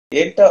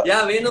ఏంటో యా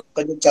వేణు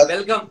కొంచెం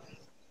వెల్కమ్.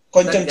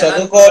 కొంచెం జనాలు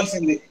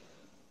చదువుకోవాల్సింది.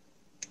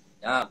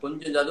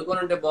 కొంచెం చదువుకొని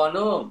ఉంటే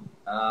బాను.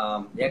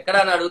 ఎక్కడ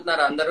అని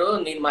అడుగుతున్నారు అందరూ.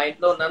 నేను మా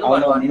ఇంట్లో ఉన్నాను,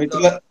 అవును, వాడు వాడి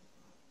ఇంట్లో.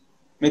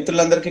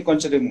 మిత్రులందరికీ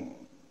కొంచెం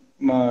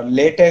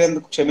లేట్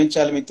అయినందుకు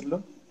క్షమించాలి మిత్రులు.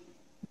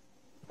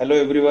 Hello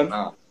everyone.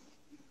 ఆ,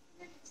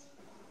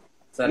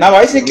 సరే నా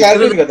వాయిస్ నీకు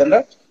క్లారిటీ మిత్రులు ఉంది కదన్నా?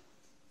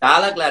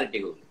 చాలా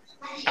క్లారిటీగా ఉంది.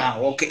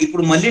 ఓకే,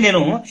 ఇప్పుడు మళ్ళీ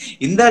నేను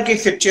ఇందాకే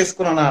సెట్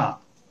చేసుకున్న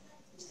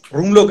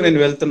రూమ్ లోకి నేను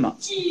వెళ్తున్నా.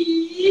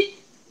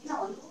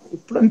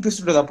 ఇప్పుడు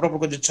అనిపిస్తుంటది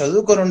అప్పుడప్పుడు కొంచెం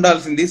చదువుకొని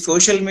ఉండాల్సింది.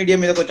 సోషల్ మీడియా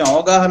మీద కొంచెం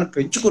అవగాహన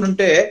పెంచుకుని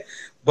ఉంటే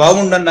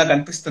బాగుండని నాకు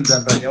అనిపిస్తుంది.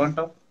 ధనరాజ్,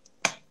 ఏమంటావు?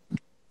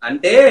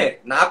 అంటే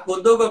నాకు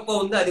కొద్దో గొప్ప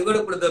ఉంది, అది కూడా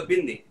ఇప్పుడు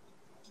దొబ్బింది.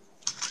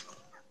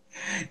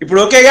 ఇప్పుడు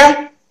ఓకేగా?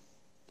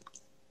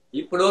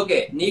 ఇప్పుడు ఓకే,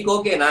 నీకు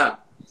ఓకేనా?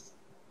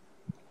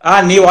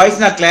 నీ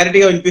వాయిస్ నాకు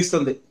క్లారిటీగా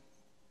వినిపిస్తుంది.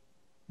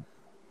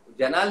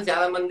 జనాలు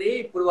చాలా మంది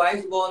ఇప్పుడు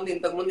వాయిస్ బాగుంది,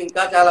 ఇంతకు ముందు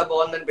ఇంకా చాలా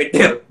బాగుందని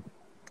పెట్టారు.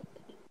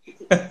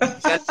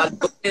 కానీ అది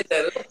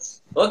కొట్టేశారు.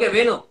 ఓకే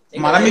వేణు,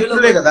 ఇంకా మన లైవ్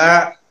మిత్రులే లోకి. కదా.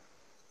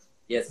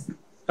 ఎస్.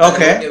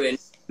 ఓకే, ఓకే వేణు,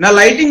 నా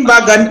లైటింగ్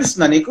బాగా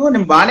కనిపిస్తుందా నీకు?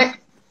 నేను బానే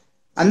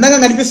అందంగా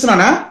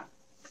కనిపిస్తున్నానా?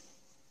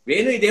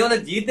 వేణు ఇదేమన్నా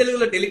జీ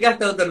తెలుగులో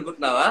టెలికాస్ట్ అవుతుంది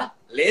అనుకుంటున్నావా?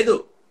 లేదు.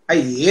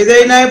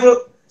 ఏదైనా ఇప్పుడు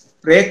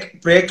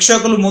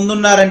ప్రేక్షకులు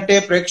ముందున్నారంటే,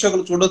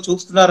 ప్రేక్షకులు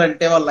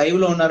చూస్తున్నారంటే, వాళ్ళు లైవ్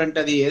లో ఉన్నారంటే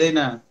అది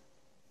ఏదైనా.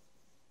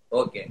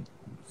 Okay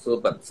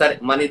super. సరే,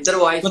 మన ఇద్దరు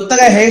వాయిస్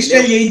కొత్తగా చిన్న హెయిర్ డిలే.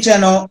 స్టైల్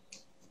చేయించాను,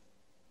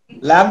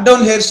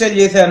 లాక్డౌన్ హెయిర్ స్టైల్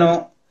చేశాను,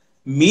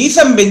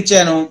 మీసం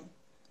పెంచాను.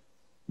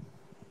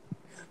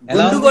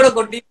 ఎలా గుండు ఉంది? కూడా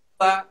కొట్టి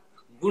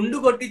గుండు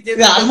ఇది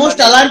కొట్టించేసుకుంటే ఆల్మోస్ట్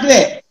పని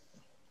అలాంటిదే,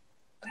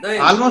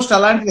 అర్థమైంది. ఆల్మోస్ట్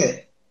అలాంటిదే.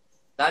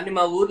 దాన్ని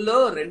మా ఊర్లో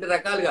రెండు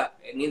రకాలుగా,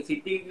 నేను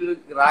సిటీకి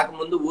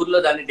రాకముందు ఊర్లో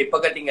దాన్ని డిప్ప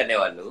కటింగ్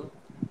అనేవాళ్ళు.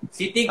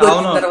 సిటీకి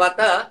వచ్చిన అవును,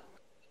 తర్వాత,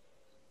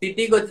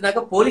 సిటీకి వచ్చినాక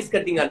పోలీస్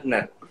కటింగ్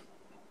అంటున్నారు.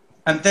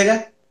 అంతేగా.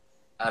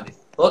 అది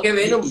ఓకే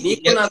వేణు,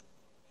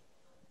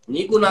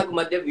 నీకు నాకు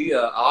మధ్య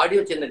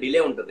ఆడియో చిన్న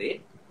డిలే ఉంటుంది.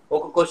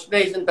 ఒక క్వశ్చన్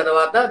వేసిన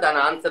తర్వాత దాని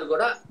ఆన్సర్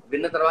కూడా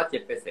విన్న తర్వాత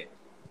చెప్పేసాయి.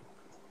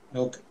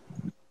 ఓకే,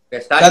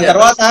 స్టార్ట్ దాని చేద్దాం.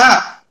 తర్వాత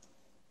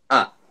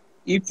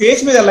ఈ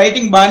ఫేస్ మీద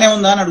లైటింగ్ బానే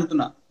ఉందా అని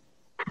అడుగుతున్నా.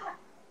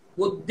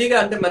 కొద్దిగా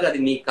అంటే మరి అది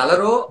నీ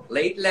కలరో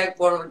లైట్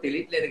లేకపోవడం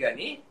తెలియట్లేదు,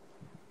 కానీ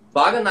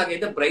బాగా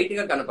నాకైతే బ్రైట్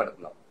గా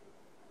కనపడుతున్నావు.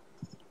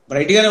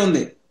 బ్రైట్ గానే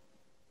ఉంది.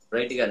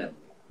 బ్రైట్ గానే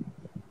ఉంది.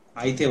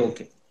 అయితే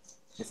ఓకే.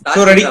 So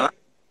start ready? చేద్దామా?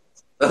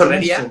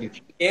 రెడీయా?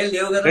 ఏం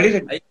లేవు కదా. Ready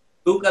ready.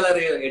 Blue colour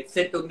head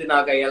set ఉంది,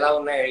 నాకు అవి ఎలా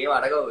ఉన్నాయో ఏం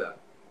అడగవుగా.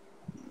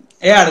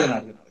 అడగను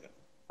అడగను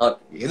అడగను.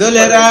 ఏదో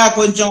లేరా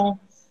కొంచెం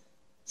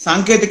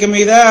సాంకేతిక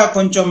మీద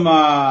కొంచెం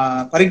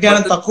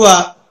పరిజ్ఞానం తక్కువ.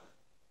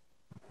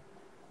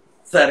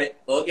 సరే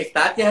ఓకే,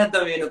 స్టార్ట్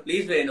చేద్దాం వేణు,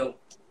 ప్లీజ్ వేణు.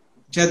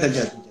 చేద్దాం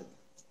చేద్దాం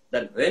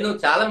చేద్దాం. వేణు,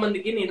 చాలా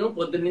మందికి నేను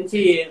పొద్దున్న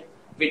నుంచి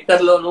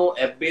ట్విట్టర్ లోను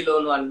FB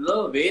లోను అందులో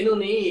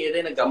వేణుని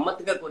ఏదైనా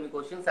గమ్మత్తుగా కొన్ని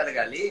క్వశ్చన్స్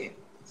అడగాలి,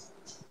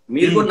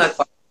 మీరు కూడా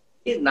నాకు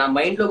నా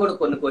మైండ్ లో కూడా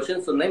కొన్ని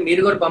క్వశ్చన్స్ ఉన్నాయి,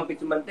 మీరు కూడా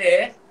పంపించమంటే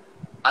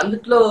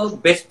అందులో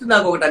బెస్ట్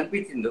నాకు ఒకటి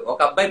అనిపించింది. ఒక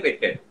అబ్బాయి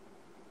పెట్టాడు,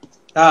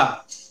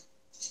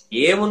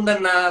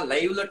 ఏముందన్నా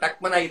లైవ్ లో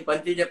టక్మని 5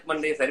 పంచులు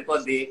చెప్పమండి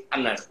సరిపోద్ది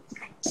అన్నాడు.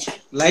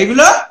 లైవ్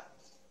లో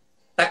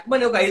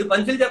టక్మని ఒక 5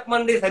 పంచులు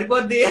చెప్పమండి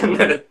సరిపోద్ది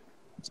అన్నాడు.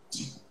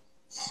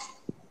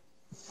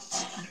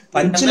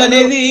 పంచులు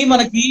అనేది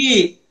మనకి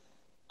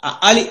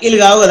వీళ్ళు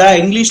కావు కదా.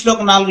 ఇంగ్లీష్ లో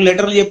ఒక 4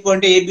 లెటర్లు చెప్పు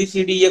అంటే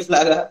ABCDEF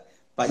లాగా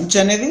పంచ్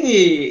అనేది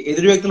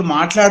ఎదురు వ్యక్తులు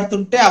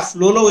మాట్లాడుతుంటే ఆ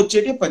ఫ్లోలో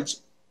వచ్చేటి పంచ్.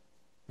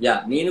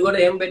 నేను కూడా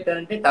ఏం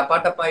పెట్టానంటే టపా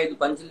టపా 5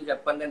 పంచులు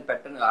చెప్పండి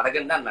అని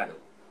అడగండి అన్నాడు.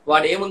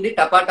 వాడు ఏముంది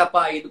టపా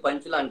టపా 5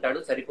 పంచులు అంటాడు,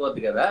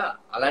 సరిపోద్ది కదా.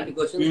 అలాంటి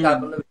క్వశ్చన్స్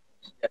కాకుండా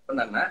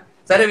చెప్పండి అన్న.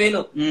 సరే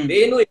వేణు,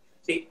 వేణు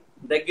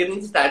దగ్గర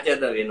నుంచి స్టార్ట్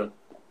చేద్దాం. వేణు,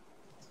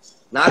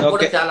 నాకు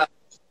కూడా చాలా,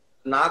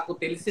 నాకు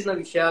తెలిసిన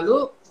విషయాలు,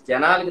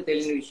 జనాలకు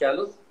తెలియని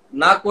విషయాలు,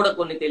 నాకు కూడా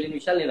కొన్ని తెలియని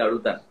విషయాలు నేను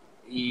అడుగుతాను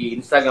ఈ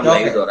ఇన్స్టాగ్రామ్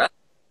లైవ్ ద్వారా.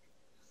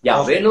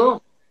 వేణు,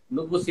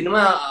 నువ్వు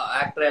సినిమా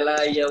యాక్టర్ ఎలా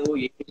అయ్యావు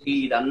ఏంటి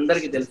ఇది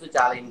అందరికి తెలుసు,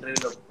 చాలా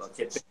ఇంటర్వ్యూలో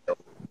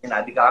చెప్పావు. నేను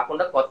అది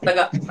కాకుండా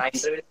కొత్తగా నా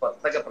ఇంటర్వ్యూ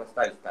కొత్తగా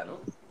ప్రస్తావిస్తాను,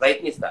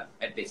 ప్రయత్నిస్తాను.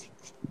 అట్లీస్ట్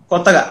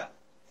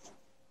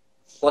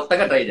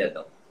కొత్తగా ట్రై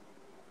చేద్దాం.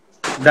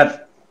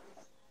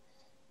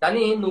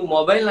 కానీ నువ్వు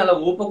మొబైల్ అలా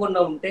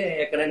ఊపకుండా ఉంటే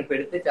ఎక్కడైనా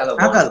పెడితే చాలా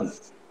బాగుంటుంది.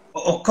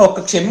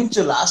 ఒక్క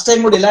క్షమించు, లాస్ట్ టైం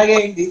కూడా ఇలాగే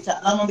అయింది.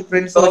 చాలా మంది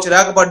ఫ్రెండ్స్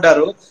చిరాకు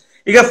పడ్డారు.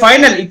 ఇక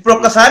ఫైనల్ ఇప్పుడు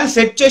ఒక్కసారి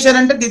సెట్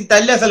చేశానంటే దీని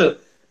తల్లి అసలు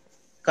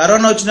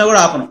కరోనా వచ్చినా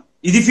కూడా ఆపను.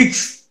 ఇది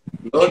fix.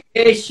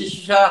 Lokesh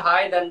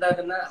hi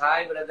దండాదన్న,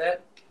 hi brother.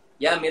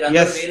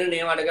 మీరందరూ వేణుని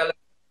ఏం అడగాల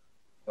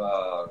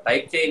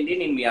టైప్ చేయండి,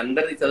 నేను మీ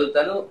అందరిది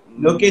చదువుతాను.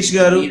 లోకేష్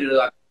గారు,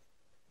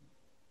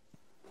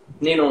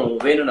 నేను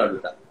వేణుని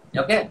అడుగుతా.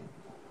 Okay,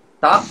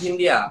 top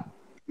హిందీయా?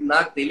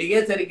 నాకు తెలుగే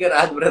సరిగ్గా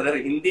రాదు బ్రదర్.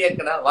 హిందీ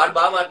ఎక్కడ? వాడు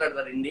బాగా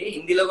మాట్లాడతారు హిందీ,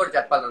 హిందీలో కూడా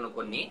చెప్పాలను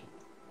కొన్ని.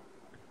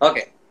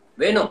 ఓకే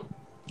వేణు,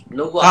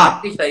 నువ్వు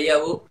ఆర్టిస్ట్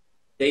అయ్యావు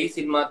జై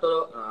సినిమాతో,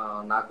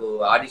 నాకు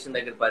ఆడిషన్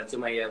దగ్గర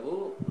పరిచయం అయ్యావు.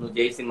 నువ్వు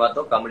జై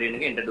సినిమాతో కమెడియన్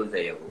గా ఇంట్రడ్యూస్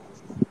అయ్యావు.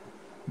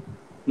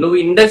 నువ్వు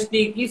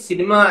ఇండస్ట్రీకి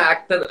సినిమా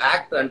యాక్టర్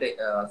అంటే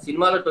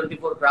సినిమాలో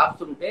 24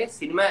 క్రాఫ్ట్స్ ఉంటే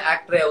సినిమా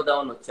యాక్టర్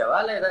అవుదామని వచ్చావా,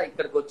 లేదా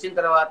ఇక్కడికి వచ్చిన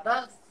తర్వాత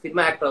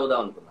సినిమా యాక్టర్ అవుదాం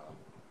అనుకున్నావా?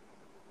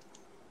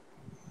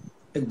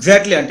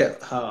 ఎగ్జాక్ట్లీ, అంటే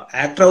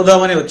యాక్టర్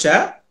అవుదామని వచ్చా,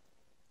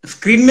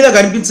 స్క్రీన్ మీద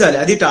కనిపించాలి,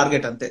 అది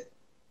టార్గెట్ అంతే.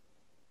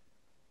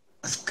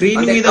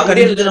 స్క్రీన్ అంటే మీద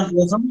కమెడియన్. కనిపించడం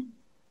కోసం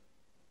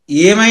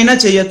ఏమైనా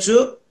చేయొచ్చు.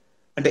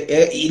 అంటే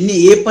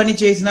ఏ పని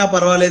చేసినా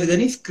పర్వాలేదు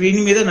కానీ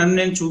స్క్రీన్ మీద నన్ను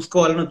నేను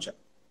చూసుకోవాలని వచ్చా.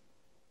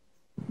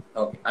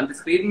 ఓకే, అంటే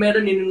స్క్రీన్ మీద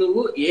నిన్ను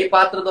నువ్వు ఏ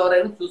పాత్ర ద్వారా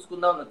అయినా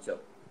చూసుకుందాం అని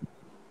వచ్చావు.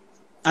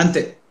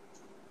 అంతే,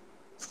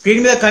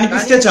 స్క్రీన్ మీద కానీ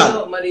కనిపిస్తే చాలు.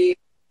 మరి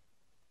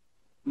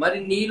మరి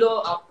నీలో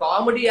ఆ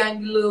కామెడీ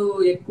యాంగిల్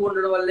ఎక్కువ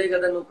ఉండడం వల్లే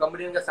కదా నువ్వు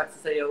కమెడియన్ గా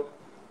సక్సెస్ అయ్యావు.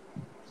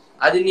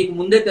 అది నీకు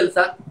ముందే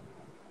తెలుసా?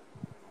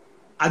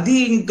 అది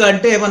ఇంకా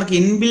అంటే మనకి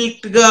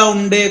ఇన్బిల్ట్ గా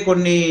ఉండే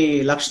కొన్ని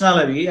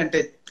లక్షణాలు అవి. అంటే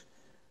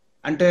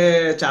అంటే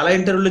చాలా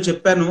ఇంటర్వ్యూలో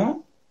చెప్పాను,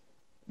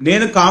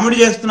 నేను కామెడీ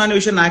చేస్తున్నా అనే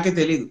విషయం నాకే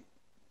తెలియదు.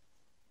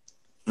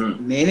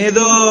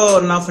 నేనేదో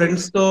నా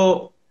ఫ్రెండ్స్ తో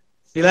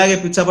ఇలాగే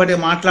పిచ్చపాటి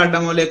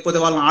మాట్లాడడమో, లేకపోతే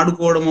వాళ్ళని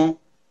ఆడుకోవడమో,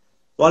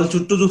 వాళ్ళ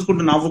చుట్టూ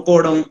చూసుకుంటూ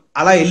నవ్వుకోవడం,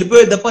 అలా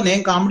వెళ్ళిపోయేది తప్ప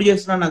నేను కామెడీ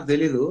చేస్తున్నా నాకు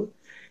తెలీదు.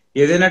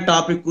 ఏదైనా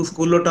టాపిక్,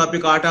 స్కూల్లో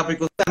టాపిక్, ఆ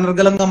టాపిక్ వస్తే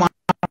అనర్గళంగా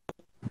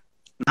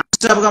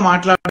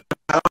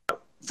మాట్లాడడం,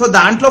 సో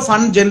దాంట్లో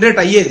ఫన్ జనరేట్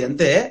అయ్యేది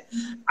అంతే.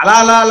 అలా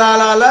అలా అలా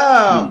అలా అలా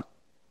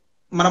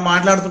మనం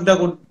మాట్లాడుతుంటే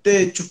కొట్టే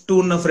చుట్టూ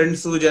ఉన్న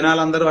ఫ్రెండ్స్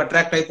జనాలందరూ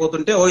అట్రాక్ట్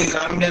అయిపోతుంటే, ఓ ఇది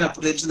కామెడీ అని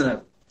అప్పుడు తెలిసింది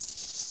నాకు.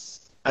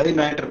 అది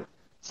మ్యాటర్.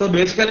 సో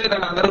బేసికల్లీ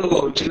నన్ను అందరూ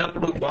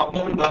చిన్నప్పుడు బాబు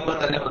బాబు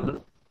అనేవాళ్ళు.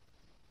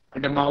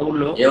 అంటే మా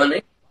ఊళ్ళో ఏమని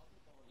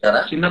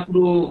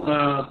చిన్నప్పుడు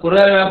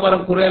కూరగాయల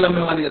వ్యాపారం, కూరగాయలు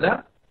అమ్మేవాని కదా,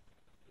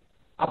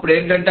 అప్పుడు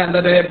ఏంటంటే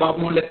అందరే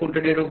బాబుమోహన్ లెక్క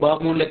ఉంటాడు,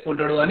 బాబుమోహన్ లెక్క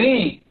ఉంటాడు అని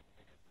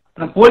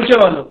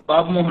పోల్చేవాళ్ళు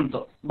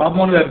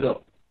బాబుమోహన్ గారితో.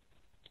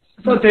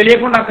 సో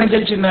తెలియకుండా అక్కడి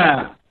నుంచి చిన్న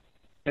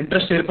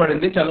ఇంట్రెస్ట్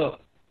ఏర్పడింది. చలో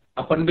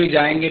అప్పటి నుంచి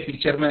జాయిన్ అయ్యి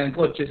పిక్చర్ మీద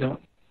వచ్చేసాం.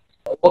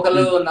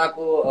 ఒకళ్ళు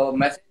నాకు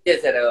మెసేజ్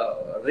చేశారు,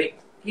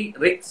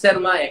 రిక్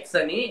శర్మ ఎక్స్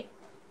అని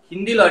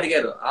హిందీలో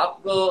అడిగారు,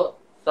 ఆప్కో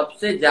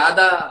సబ్సే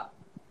జ్యాదా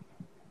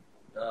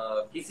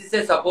किसी से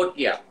सपोर्ट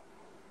किया,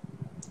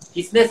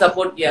 किसने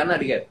सपोर्ट किया అని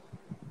అడిగారు.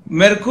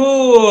 मेरे को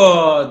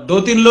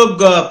 2-3 लोग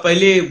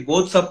पहले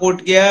बहुत सपोर्ट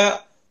किया.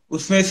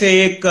 उसमें से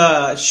एक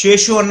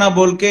शेषु अन्ना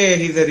बोल के,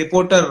 he is a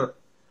reporter,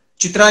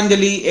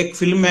 Chitranjali एक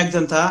फिल्म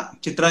मैगजीन था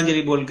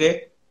चित्रांजलि बोल के,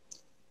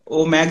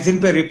 वो मैगजीन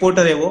पे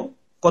रिपोर्टर है वो.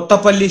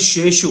 कोत्तापल्ली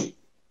शेषु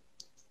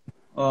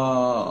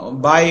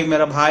भाई,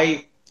 मेरा भाई,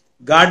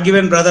 गाड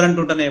गिवन ब्रदर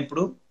अंटूंटाने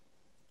एप्पुडु.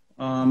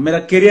 मेरा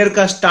करियर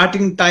का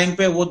स्टार्टिंग टाइम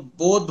पे वो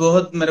बहुत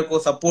बहुत मेरे को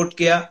सपोर्ट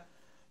किया.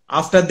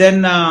 After then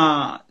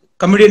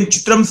comedian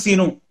चित्रम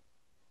Seenu,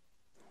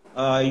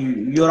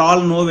 you all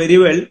know very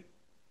well.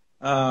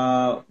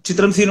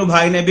 चित्रम सीनू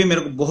भाई ने भी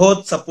मेरे को बहुत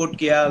सपोर्ट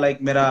किया, लाइक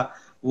मेरा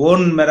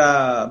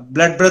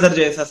ब्लड ब्रदर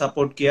जैसा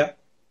सपोर्ट किया.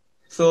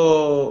 सो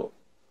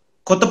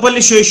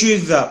कोत्तापल्ली शेषु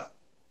इज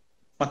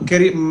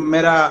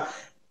मेरा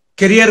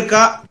करियर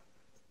का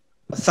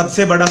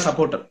सबसे बड़ा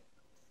सपोर्टर.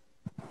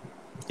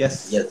 यस,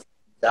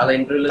 చాలా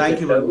ఇంటర్వ్యూలో thank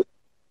you.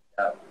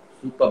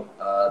 Super.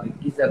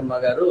 Ricky Sharma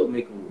గారు,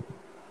 మీకు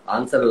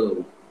ఆన్సర్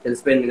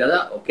తెలిసిపోయింది కదా.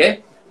 ఓకే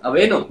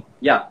వేణు,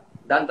 యా,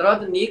 దాని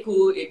తర్వాత నీకు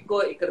ఎక్కువ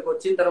ఇక్కడికి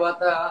వచ్చిన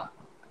తర్వాత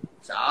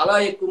చాలా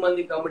ఎక్కువ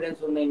మంది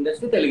కామెడియన్స్ ఉన్న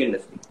ఇండస్ట్రీ తెలుగు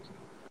ఇండస్ట్రీ.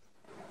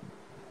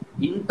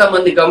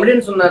 ఇంతమంది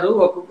కామెడియన్స్ ఉన్నారు,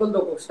 ఒక్కొక్కరిది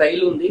ఒక్కొక్క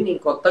స్టైల్ ఉంది.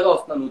 నేను కొత్తగా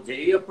వస్తున్నాను, నువ్వు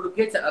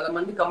చేయప్పటికే చాలా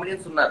మంది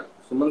కామెడియన్స్ ఉన్నారు.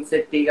 సుమన్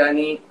శెట్టి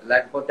గానీ,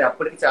 లేకపోతే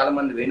అప్పటికి చాలా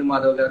మంది,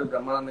 వేణుమాధవ్ గారు,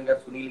 బ్రహ్మానందం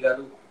గారు, సునీల్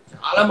గారు,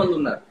 చాలా మంది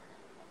ఉన్నారు.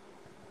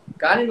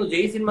 కానీ నువ్వు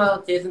జై సినిమా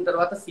చేసిన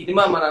తర్వాత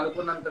సినిమా మనం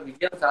అనుకున్నంత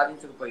విజయం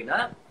సాధించకపోయినా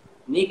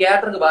నీ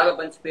క్యారెక్టర్ బాగా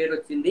మంచి పేరు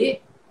వచ్చింది.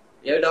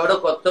 ఎవడెవడో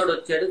కొత్తోడు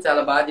వచ్చాడు,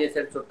 చాలా బాగా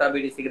చేశాడు, చుట్టా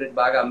బీడి సిగరెట్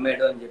బాగా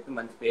అమ్మాడు అని చెప్పి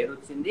మంచి పేరు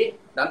వచ్చింది.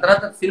 దాని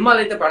తర్వాత సినిమాలు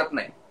అయితే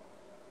పడుతున్నాయి.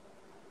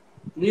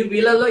 నువ్వు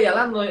వీళ్ళల్లో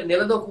ఎలా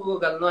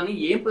నిలదొక్కుకోగలను అని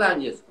ఏం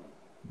ప్లాన్ చేసుకున్నావు?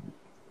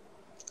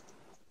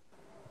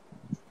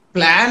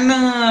 ప్లాన్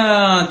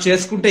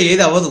చేసుకుంటే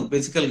ఏది అవ్వదు.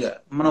 బేసికల్ గా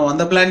మనం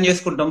 100 ప్లాన్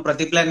చేసుకుంటాం,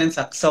 ప్రతి ప్లాన్ నేను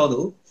సక్సెస్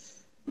అవ్వదు.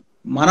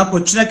 మనకు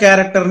వచ్చిన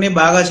క్యారెక్టర్ ని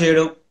బాగా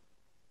చేయడం,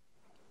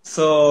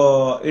 సో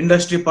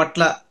ఇండస్ట్రీ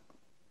పట్ల,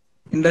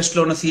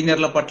 ఇండస్ట్రీలో ఉన్న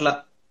సీనియర్ల పట్ల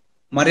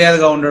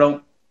మర్యాదగా ఉండడం,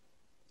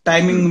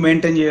 టైమింగ్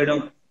మెయింటైన్ చేయడం,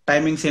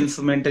 టైమింగ్ సెన్స్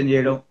మెయింటైన్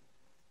చేయడం,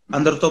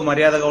 అందరితో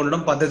మర్యాదగా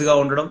ఉండడం, పద్ధతిగా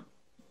ఉండడం.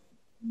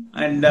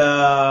 అండ్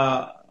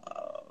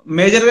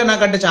మేజర్ గా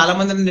నాకంటే చాలా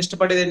మంది నన్ను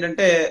ఇష్టపడేది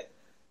ఏంటంటే,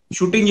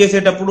 షూటింగ్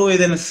చేసేటప్పుడు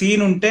ఏదైనా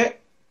సీన్ ఉంటే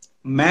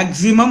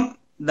మాక్సిమం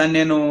దాన్ని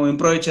నేను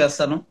ఇంప్రూవైజ్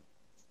చేస్తాను.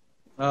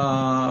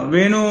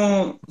 వేణు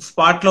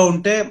స్పాట్ లో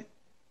ఉంటే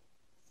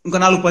ఇంకా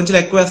 4 పంచులు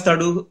ఎక్కువ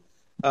వేస్తాడు,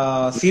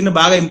 సీన్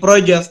బాగా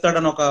ఇంప్రూవైజ్ చేస్తాడు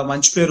అని ఒక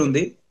మంచి పేరు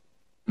ఉంది.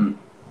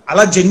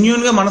 అలా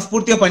జెన్యున్ గా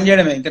మనస్ఫూర్తిగా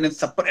పనిచేయడమే, ఇంకా నేను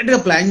సపరేట్ గా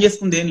ప్లాన్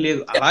చేసుకుంది ఏం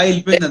లేదు, అలా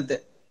వెళ్ళిపోయింది అంతే.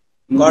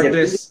 God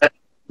grace.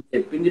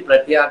 చెప్పింది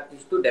ప్రతి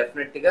ఆర్టిస్ట్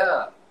డెఫినెట్ గా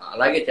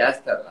అలాగే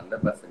చేస్తారు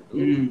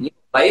 100%.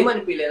 భయం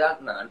అనిపించలేదా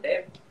అంటున్నా, అంటే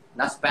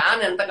నా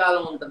స్పాన్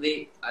ఎంతకాలం ఉంటది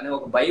అనే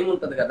ఒక భయం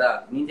ఉంటది కదా.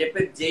 నేను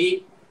చెప్పేది జై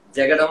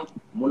జగడం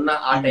మొన్న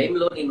ఆ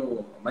టైంలో నేను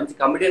మంచి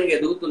కమెడియన్ గా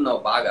ఎదుగుతున్నావు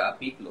బాగా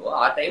పీక్ లో,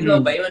 ఆ టైంలో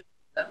భయం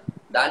అనిపించిందా?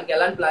 దానికి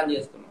ఎలాంటి ప్లాన్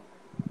చేసుకున్నావు?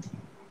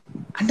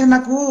 అంటే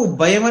నాకు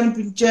భయం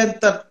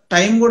అనిపించేంత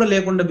టైం కూడా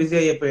లేకుండా బిజీ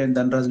అయిపోయాను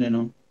ధనరాజ్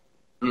నేను.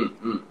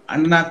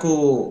 అంటే నాకు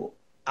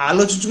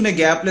ఆలోచించుకునే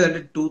గ్యాప్ లేదు.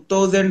 అంటే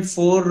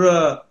 2004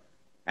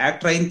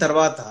 యాక్టర్ అయిన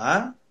తర్వాత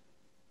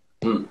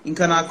ఉమ్,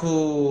 ఇంకా నాకు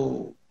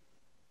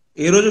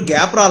ఏ రోజు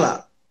గ్యాప్ రాలా.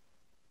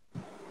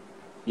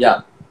 యా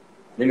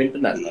నేను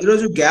వింటున్నాను ఈ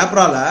రోజు గ్యాప్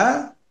రాలా.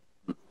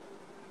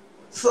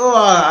 సో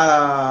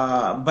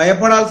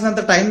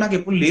భయపడాల్సినంత టైం నాకు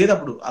ఎప్పుడు లేదు.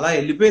 అప్పుడు అలా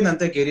వెళ్ళిపోయింది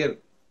అంతే కెరియర్.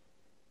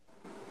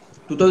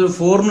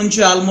 2004 నుంచి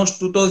ఆల్మోస్ట్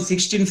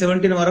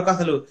 2016-17 వరకు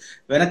అసలు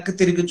వెనక్కి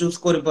తిరిగి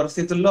చూసుకోని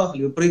పరిస్థితుల్లో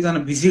అసలు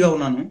విపరీతమైన బిజీగా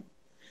ఉన్నాను.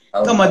 ఇంకా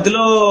అవును అవును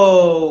మధ్యలో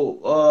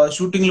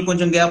షూటింగ్లు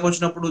కొంచెం గ్యాప్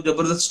వచ్చినప్పుడు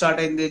జబర్దస్త్ స్టార్ట్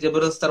అయింది.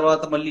 జబర్దస్త్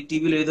తర్వాత మళ్ళీ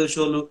టీవీలో ఏదో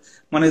షోలు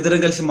మన ఇద్దరం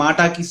కలిసి మా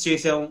టాకీస్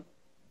చేసాము.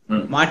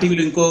 ఉమ్, మా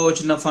టీవీలో ఇంకో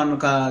చిన్న ఫన్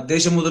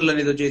దేశముద్రలు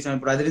అనేది ఏదో చేసాం.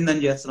 ఇప్పుడు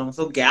అదిరిందని చేస్తున్నాం.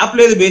 సో గ్యాప్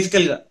లేదు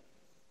బేసికల్ గా.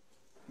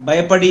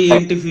 భయపడి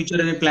ఏంటి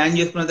ఫ్యూచర్ అని ప్లాన్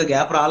చేసుకున్నంత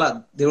గ్యాప్ రాలా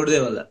దేవుడి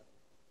దయ వల్ల.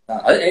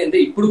 అదే అంటే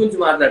ఇప్పుడు గురించి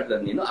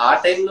మాట్లాడుతున్నాను నేను. ఆ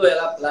టైంలో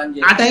ఎలా ప్లాన్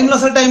ఆ టైంలో చేసుకున్నావు?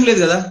 అసలు టైం లేదు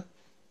కదా.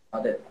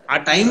 అదే ఆ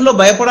టైంలో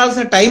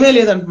భయపడాల్సిన టైమే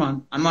లేదంటున్నా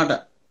అన్నమాట.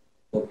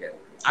 ఓకే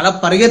అలా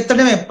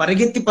పరిగెత్తడమే,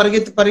 పరిగెత్తి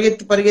పరిగెత్తి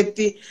పరిగెత్తి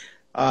పరిగెత్తి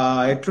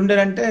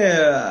ఎట్లుండేనంటే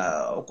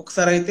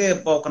ఒక్కొక్కసారి అయితే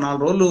ఒక 4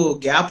 రోజులు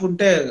గ్యాప్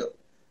ఉంటే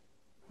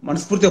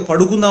మనస్ఫూర్తిగా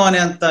పడుకుందాం అనే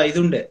అంత ఇది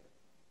ఉండే.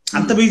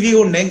 అంత బిజీగా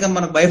ఉండే. ఇంకా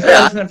మనకు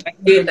భయపడాల్సిన టైం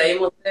ఉండదు. టైం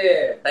వస్తే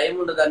టైం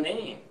ఉండదని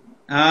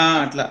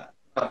అట్లా.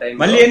 ఆ టైంలో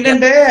మళ్ళీ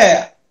ఏంటంటే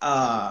ఆ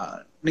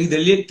నీకు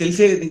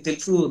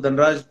తెలుసు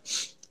ధనరాజ్,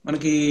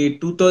 మనకి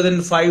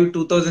 2005,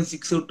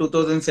 2006,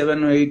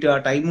 2007-8 ఆ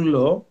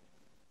టైంలో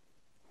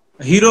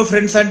హీరో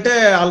ఫ్రెండ్స్ అంటే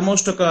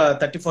ఆల్మోస్ట్ ఒక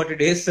 30-40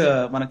 డేస్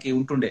మనకి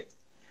ఉంటుండే.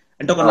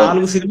 అంటే ఒక అవును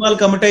 4 సినిమాలు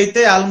కమిట్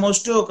అయితే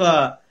ఆల్మోస్ట్ ఒక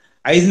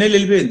 5 నెలలు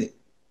వెళ్ళిపోయింది.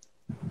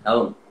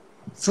 అవును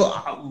సో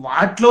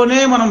వాటిలోనే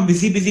మనం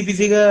బిజీ బిజీ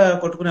బిజీగా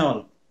కొట్టుకునే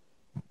వాళ్ళం.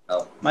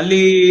 అవును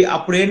మళ్ళీ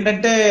అప్పుడు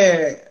ఏంటంటే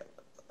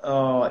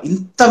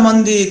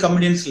ఇంతమంది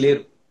కమెడియన్స్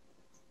లేరు.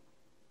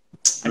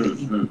 అంటే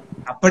ఉమ్, ఉమ్.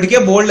 అప్పటికే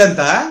బోల్డ్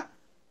అంతా,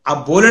 ఆ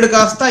బోలెడ్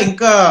కాస్త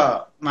ఇంకా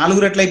 4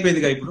 రెట్లు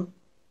అయిపోయిందిగా ఇప్పుడు.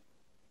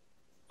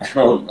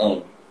 అవును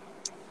అవును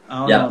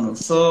యా అవునవును.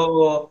 సో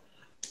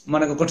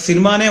మనకు ఒకటి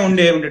సినిమానే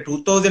ఉండే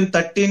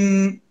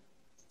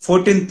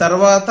 2013-14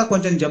 తర్వాత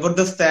కొంచెం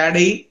జబర్దస్త్ యాడ్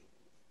అయ్యి,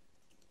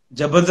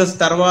 జబర్దస్త్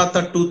తర్వాత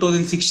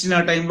 2016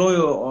 ఆ టైంలో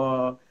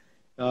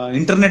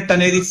ఇంటర్నెట్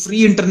అనేది ఫ్రీ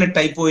ఇంటర్నెట్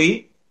అయిపోయి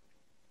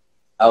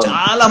అవును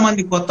చాలా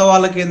మంది కొత్త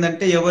వాళ్ళకి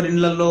ఏంటంటే ఎవరి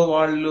ఇళ్లలో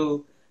వాళ్ళు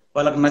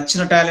వాళ్ళకి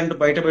నచ్చిన టాలెంట్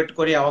బయట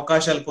పెట్టుకొని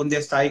అవకాశాలు పొందే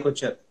స్థాయికి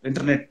వచ్చారు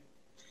ఇంటర్నెట్. ఉమ్,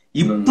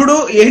 ఇప్పుడు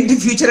ఏంటి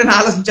ఫ్యూచర్ అని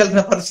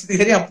ఆలోచించాల్సిన పరిస్థితి,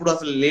 కానీ అప్పుడు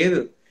అసలు లేదు.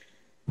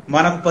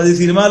 మనకు 10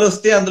 సినిమాలు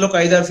వస్తే అందులో ఒక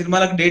 5-6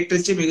 సినిమాలకు డేట్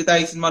ఇచ్చి మిగతా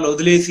 5 సినిమాలు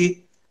వదిలేసి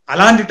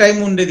అలాంటి టైం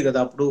ఉండేది కదా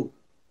అప్పుడు.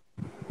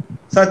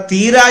 సో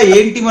తీరా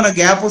ఏంటి మన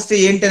గ్యాప్ వస్తే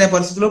ఏంటి అనే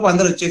పరిస్థితిలో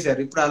అందరూ వచ్చేసారు.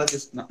 ఇప్పుడు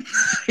ఆలోచిస్తున్నాం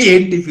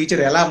ఏంటి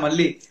ఫ్యూచర్, ఎలా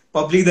మళ్ళీ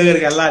పబ్లిక్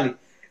దగ్గరికి వెళ్ళాలి,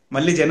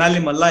 మళ్ళీ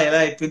జనాల్ని మళ్ళా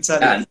ఎలా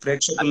ఇప్పించాలి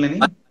ప్రేక్షకులని.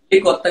 మళ్ళీ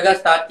కొత్తగా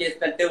స్టార్ట్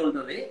చేసినట్టే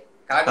ఉంటుంది.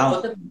 అవును,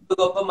 కాకపోతే కొద్ది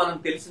గొప్ప మనం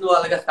తెలిసిన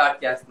వాళ్ళగా స్టార్ట్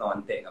చేస్తున్నాం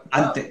అంతే తప్ప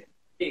అంతే.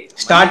 మళ్ళీ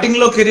స్టార్టింగ్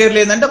లో కెరియర్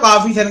లేదంటే ఒక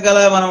ఆఫీస్ వెనకాల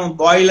మనం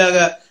బాయ్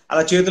లాగా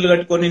అలా చేతులు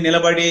కట్టుకొని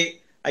నిలబడి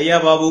అయ్యా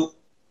బాబు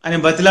అని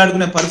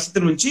బతిలాడుకునే పరిస్థితి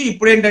నుంచి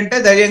ఇప్పుడు ఏంటంటే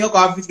ధైర్యంగా ఒక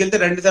ఆఫీస్కి వెళ్తే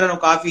 2 సార్లు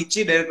ఒక కాఫీ ఇచ్చి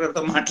డైరెక్టర్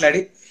తో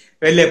మాట్లాడి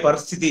వెళ్లే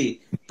పరిస్థితి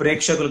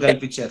ప్రేక్షకులు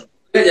కల్పించారు.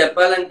 ఇంకా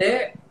చెప్పాలంటే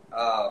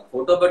ఆ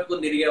ఫోటో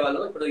పట్టుకుని తిరిగే వాళ్ళు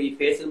ఇప్పుడు ఈ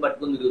ఫేస్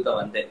పట్టుకుని తిరుగుతాం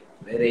అంతే,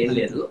 వేరే ఏం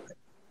అంతే. లేదు.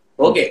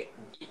 ఓకే,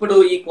 ఇప్పుడు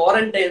ఈ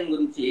క్వారంటైన్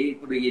గురించి,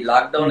 ఇప్పుడు ఈ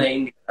లాక్డౌన్ ఉమ్,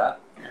 అయింది కదా,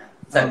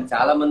 సరే అవును.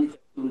 చాలా మంది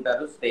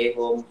చెప్తుంటారు స్టే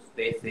హోమ్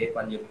స్టే సేఫ్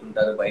అని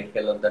చెప్తుంటారు, బయటకు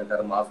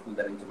వెళ్ళొద్దంటారు, మాస్కులు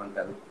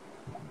ధరించమంటారు.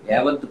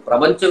 యావత్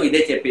ప్రపంచం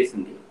ఇదే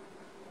చెప్పేసింది.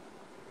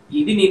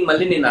 ఇది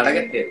నేను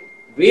అడగట్లేదు,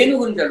 వేణు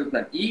గురించి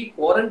అడుగుతున్నాను. ఈ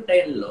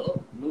క్వారంటైన్ లో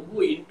నువ్వు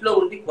ఇంట్లో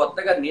ఉండి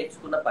కొత్తగా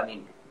నేర్చుకున్న పని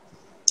ఏంటి?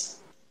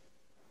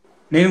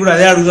 నేను కూడా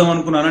అదే అడుగుదాం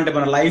అనుకున్నాను. అంటే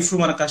మన లైఫ్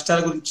మన కష్టాల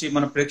గురించి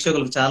మన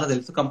ప్రేక్షకులకు చాలా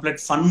తెలుసు. కంప్లీట్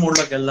ఫన్ మోడ్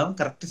లోకి వెళ్దాం.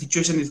 కరెక్ట్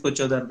సిచ్యువేషన్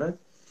తీసుకొచ్చావు దాంట్లో.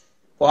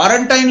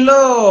 క్వారంటైన్ లో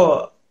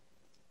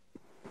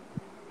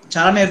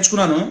చాలా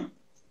నేర్చుకున్నాను.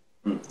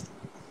 ఉమ్,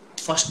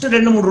 ఫస్ట్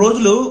 2-3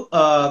 రోజులు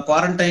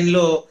క్వారంటైన్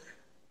లో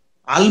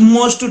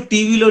ఆల్మోస్ట్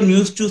టీవీలో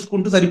న్యూస్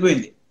చూసుకుంటూ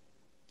సరిపోయింది.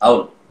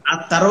 అవును ఆ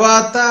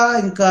తర్వాత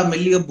ఇంకా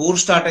మెల్లిగా బోర్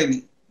స్టార్ట్ అయింది.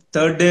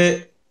 Third day,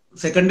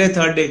 second day,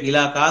 third day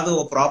ఇలా కాదు,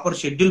 ఒక ప్రాపర్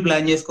షెడ్యూల్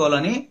ప్లాన్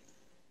చేసుకోవాలని.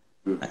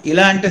 ఉమ్.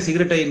 ఇలా అంటే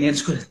సిగరెట్ అయ్యి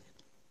నేర్చుకోలేదు.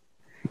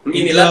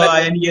 నేను ఇలా ఇంట్లో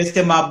ఆయన చేస్తే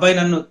మా అబ్బాయి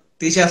నన్ను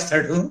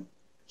తీసేస్తాడు.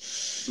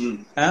 ఉమ్,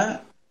 ఆ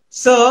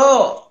సో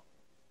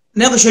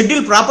నేను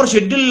షెడ్యూల్, ప్రాపర్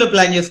షెడ్యూల్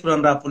ప్లాన్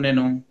చేసుకున్నాను రా అప్పుడు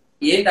నేను.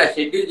 ఏంటి ఆ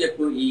షెడ్యూల్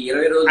చెప్పు. ఈ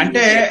 20 రోజుల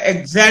అంటే నుంచి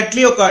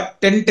ఎగ్జాక్ట్లీ ఒక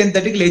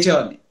 10-10:30కి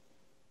లేచేవాడిని.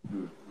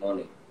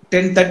 మార్నింగ్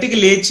 10:30కి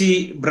లేచి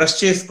బ్రష్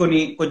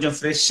చేసుకొని కొంచెం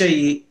ఫ్రెష్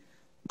అయ్యి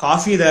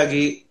కాఫీ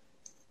తాగి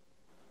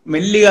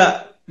మెల్లిగా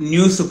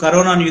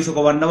కరోనా న్యూస్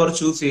ఒక 1 అవర్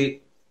చూసి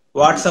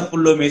వాట్సాప్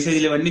లో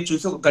మెసేజ్లు ఇవన్నీ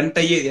చూసి ఒక గంట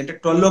అయ్యేది. అంటే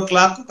 12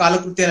 o'clock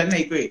కాలకృత్యాలన్నీ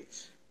అయిపోయాయి.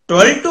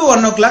 12 to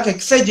 1 o'clock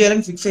ఎక్సర్సైజ్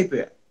చేయాలని ఫిక్స్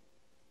అయిపోయా.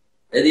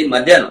 అది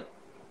మధ్యాహ్నం.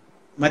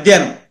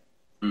 మధ్యాహ్నం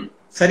ఉమ్,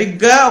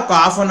 సరిగ్గా ఒక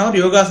హాఫ్ అన్ అవర్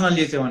యోగాసనాలు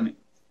చేసేవాడిని.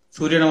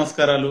 సూర్య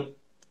నమస్కారాలు,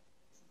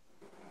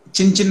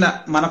 చిన్న చిన్న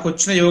మనకు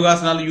వచ్చిన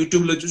యోగాసనాలు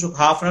యూట్యూబ్ లో చూసి ఒక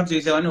హాఫ్ అన్ అవర్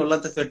చేసేవాడిని.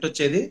 ఒళ్ళంతా స్వెట్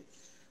వచ్చేది.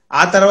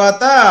 ఆ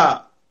తర్వాత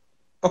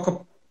ఒక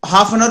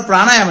హాఫ్ అన్ అవర్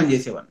ప్రాణాయామం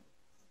చేసేవాడిని.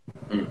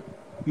 ఉమ్,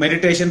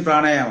 మెడిటేషన్,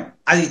 ప్రాణాయామం.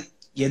 అది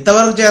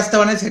ఎంతవరకు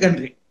చేస్తామనేది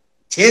సెకండరీ.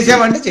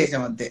 చేసామంటే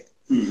చేసామంతే.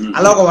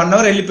 అలా ఒక 1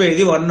 అవర్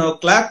వెళ్ళిపోయేది. 1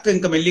 o'clock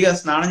ఇంకా మెల్లిగా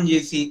స్నానం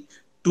చేసి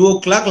 2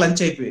 o'clock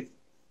లంచ్ అయిపోయేది.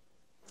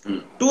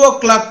 2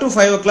 o'clock to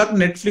 5 o'clock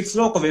నెట్ఫ్లిక్స్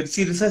లో ఒక వెబ్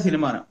సిరీస్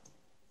సినిమా.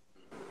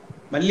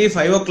 మళ్ళీ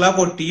 5 o'clock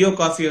ఓ టీయో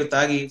కాఫీయో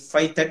తాగి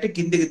 5:30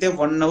 కిందికి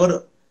 1 అవర్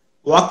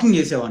వాకింగ్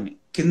చేసేవాడిని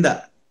కింద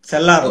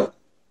సెల్లార్లో.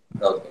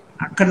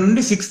 అక్కడ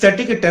నుండి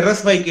 6:30కి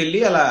టెర్రస్ పైకి వెళ్ళి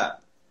అలా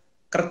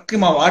కరెక్ట్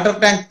మా వాటర్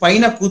ట్యాంక్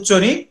పైన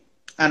కూర్చొని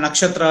ఆ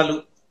నక్షత్రాలు,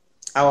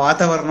 ఆ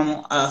వాతావరణము,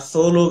 ఆ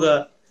సోలోగా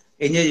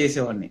ఎంజాయ్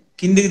చేసేవాడిని.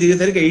 కిందికి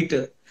దిగేసరికి 8,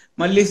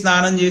 మళ్ళీ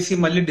స్నానం చేసి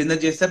మళ్ళీ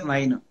డిన్నర్ చేస్తారు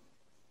 9.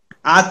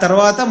 ఆ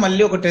తర్వాత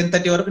మళ్ళీ ఒక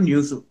 10:30 వరకు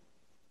న్యూస్.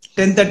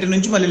 10:30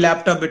 నుంచి మళ్ళీ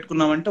ల్యాప్టాప్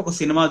పెట్టుకున్నామంటే ఒక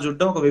సినిమా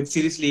చూడడం, ఒక వెబ్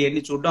సిరీస్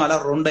ఇవన్నీ చూడడం, అలా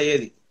 2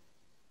 అయ్యేది.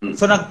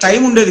 సో నాకు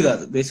టైం ఉండేది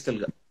కాదు బేసికల్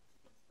గా.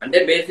 అంటే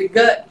బేసిక్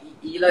గా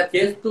ఇలా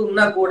చేస్తూ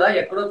ఉన్నా కూడా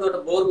ఎక్కడో చోట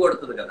బోర్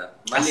కొడుతుంది కదా.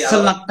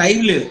 అసలు నాకు టైం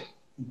లేదు,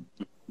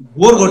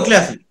 బోర్ కొట్టలే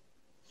అసలు.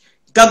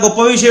 ఇంకా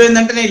గొప్ప విషయం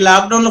ఏంటంటే నేను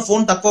లాక్డౌన్ లో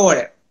ఫోన్ తక్కువ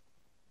వాడా.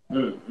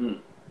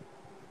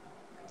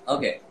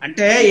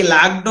 అంటే ఈ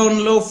లాక్డౌన్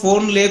లో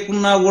ఫోన్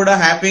లేకున్నా కూడా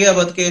హ్యాపీగా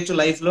బతికేయచ్చు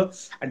లైఫ్ లో.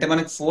 అంటే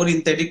మనకి ఫోన్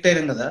ఇంత అడిక్ట్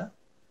అయినాం కదా,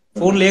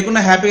 ఫోన్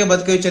లేకున్నా హ్యాపీగా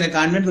బతికేయచ్చు అనే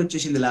కాన్ఫిడెన్స్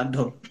వచ్చేసింది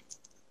లాక్డౌన్.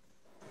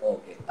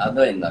 ఓకే,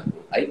 అర్థమైంది నాకు.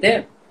 అయితే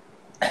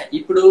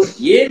ఇప్పుడు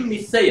ఏం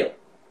మిస్ అయ్యావు,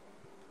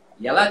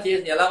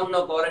 ఎలా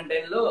ఉన్నావు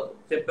క్వారంటైన్ లో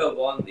చెప్పావు,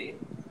 బాగుంది.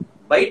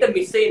 బయట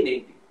మిస్ అయింది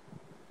ఏంటి?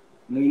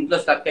 నువ్వు ఇంట్లో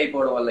స్టక్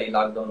అయిపోవడం వల్ల, ఈ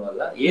లాక్డౌన్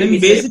వల్ల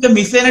బేసిక్ గా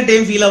మిస్ అయినట్టు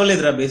ఏం ఫీల్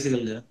అవ్వలేదురా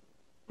బేసికల్ గా.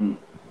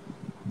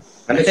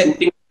 అంటే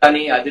షూటింగ్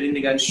కానీ అదిరింది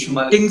కానీ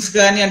షూటింగ్స్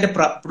కానీ అంటే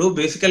ఇప్పుడు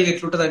బేసికల్ గా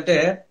ఎట్లుంటది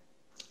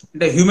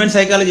అంటే హ్యూమన్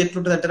సైకాలజీ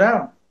ఎట్లుంటది అంటారా,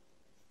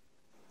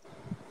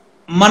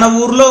 మన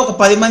ఊర్లో ఒక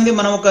 10 మంది,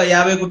 మనం ఒక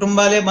 50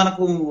 కుటుంబాలే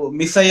మనకు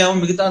మిస్ అయ్యాము,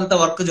 మిగతా అంతా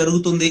వర్క్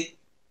జరుగుతుంది,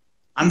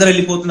 అందరు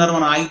వెళ్ళిపోతున్నారు,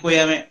 మనం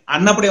ఆగిపోయామే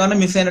అన్నప్పుడు ఏమన్నా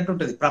మిస్ అయినట్టు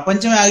ఉంటది.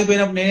 ప్రపంచమే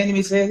ఆగిపోయినప్పుడు నేనేది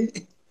మిస్ అయ్యేది?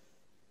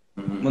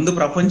 ముందు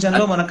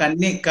ప్రపంచంలో మనకు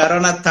అన్ని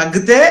కరోనా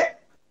తగ్గితే,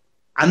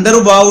 అందరూ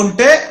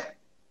బాగుంటే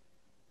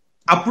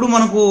అప్పుడు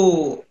మనకు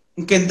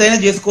ఇంకెంతైనా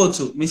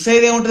చేసుకోవచ్చు. మిస్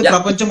అయ్యేది ఏముంటది?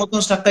 ప్రపంచం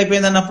మొత్తం స్టక్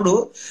అయిపోయింది అన్నప్పుడు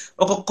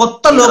ఒక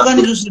కొత్త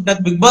లోకాన్ని చూసి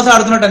నాకు బిగ్ బాస్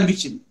ఆడుతున్నట్టు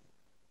అనిపించింది.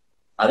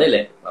 అదేలే,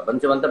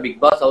 ప్రపంచం అంతా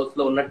బిగ్ బాస్ హౌస్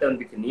లో ఉన్నట్టు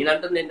అనిపించింది.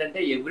 నేనంటుంది ఏంటంటే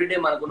ఎవ్రీడే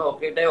మనకున్న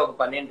ఒకటే ఒక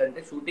పని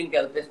ఏంటంటే షూటింగ్ కి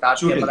వెళ్తే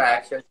స్టార్ట్ కెమెరా,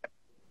 యాక్షన్,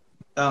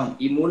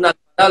 ఈ 3-4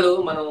 పదాలు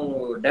మనం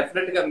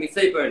డెఫినెట్ గా మిస్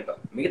అయిపోయి ఉంటాం.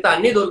 మిగతా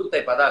అన్ని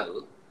దొరుకుతాయి పదాలు,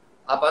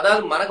 ఆ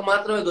పదాలు మనకు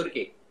మాత్రమే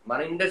దొరికాయి. మన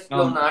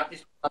ఇండస్ట్రీలో ఉన్న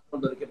ఆర్టిస్ట్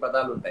మాత్రం దొరికే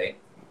పదాలు ఉంటాయి.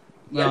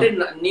 అంటే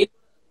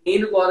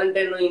నేను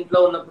క్వారంటైన్ ఇంట్లో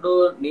ఉన్నప్పుడు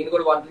నేను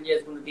కూడా వంటలు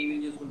చేసుకుంటూ,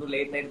 టీవీలు చూసుకుంటూ,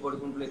 లేట్ నైట్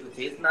పడుకుంటూ ఇట్లా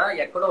చేసినా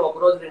ఎక్కడో 1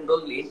 రోజు 2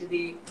 రోజులు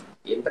ఏంటిది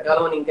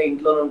ఎంతకాలం అని ఇంకా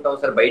ఇంట్లోనే ఉంటాం.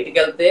 సరే బయటికి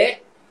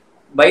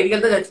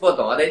వెళ్తే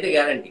చచ్చిపోతాం, అదైతే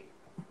గ్యారంటీ.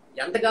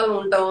 ఎంతకాలం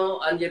ఉంటాము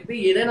అని చెప్పి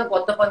ఏదైనా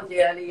కొత్త పని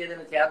చేయాలి,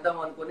 ఏదైనా చేద్దాం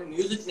అనుకుని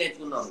మ్యూజిక్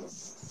నేర్చుకున్నాను.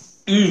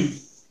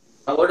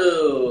 వాడు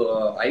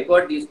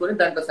ఐపాడ్ తీసుకుని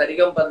దాంట్లో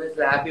సరిగమ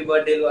పద్ధతి హ్యాపీ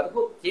బర్త్డే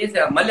వరకు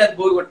చేసా. మళ్ళీ అది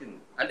బోర్ కొట్టింది.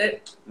 అంటే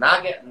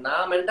నా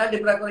మెంటాలిటీ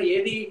ప్రకారం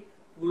ఏది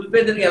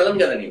ఉల్పేదరికి వెళ్ళం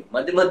కదా, నేను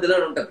మధ్యలో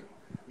ఉంటది.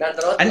 దాని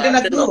తర్వాత అంటే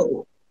నాకు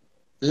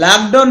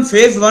లాక్డౌన్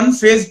ఫేజ్ 1,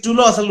 ఫేజ్ 2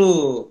 లో అసలు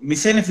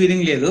మిస్ అయిన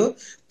ఫీలింగ్ లేదు.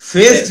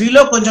 ఫేజ్ 3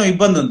 లో కొంచెం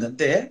ఇబ్బంది ఉంది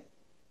అంతే.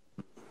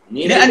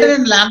 అంటే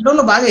నేను లాక్డౌన్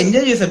లో బాగా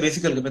ఎంజాయ్ చేశాను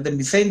బేసికల్ గా, పెద్ద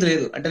మిస్ అయింది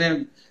లేదు. అంటే నేను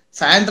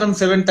సాయంత్రం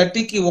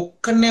 7:30కి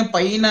ఒక్కనే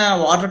పైన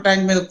వాటర్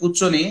ట్యాంక్ మీద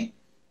కూర్చొని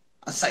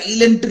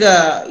సైలెంట్ గా,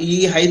 ఈ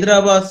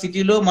హైదరాబాద్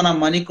సిటీలో మన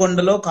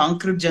మణికొండలో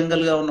కాంక్రీట్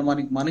జంగల్ గా ఉన్న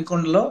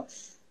మణికొండలో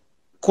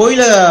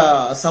కోయిల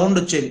సౌండ్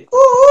వచ్చేది.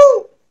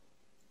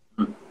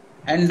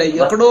 అండ్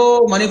ఎక్కడో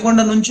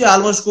మణికొండ నుంచి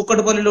ఆల్మోస్ట్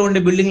కుక్కటపల్లిలో ఉండే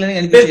బిల్డింగ్ లని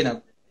అనిపించాయి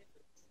నాకు.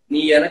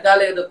 నీ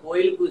వెనకాల ఏదో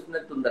కోయిలు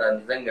కూసినట్టుందరా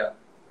నిజంగా.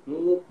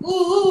 నువ్వు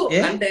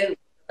అంటే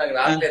నాకు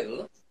రావట్లేదు,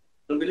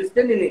 నువ్వు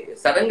పిలిస్తే నేను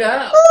సడన్ గా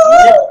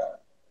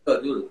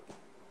చూడు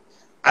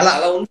అలా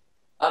ఉంది.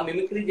 ఆ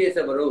మిమిక్రీ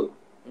చేసేవారు,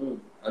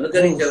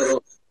 అనుకరించేవారు.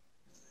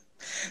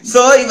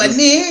 సో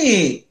ఇవన్నీ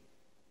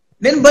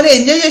నేను బాగా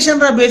ఎంజాయ్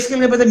చేశాను రా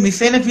బేసికల్ గా. పెద్ద మిస్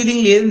అయిన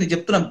ఫీలింగ్ లేదు. నేను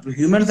చెప్తున్నా,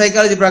 హ్యూమన్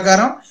సైకాలజీ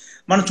ప్రకారం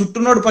మన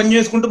చుట్టూనోడు పని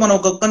చేసుకుంటూ మనం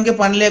ఒక్కొక్కరికే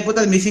పని లేకపోతే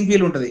అది మిస్సింగ్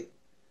ఫీల్ ఉంటది.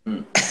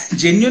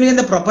 జెన్యున్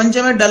గా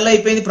ప్రపంచమే డల్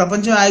అయిపోయింది,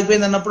 ప్రపంచం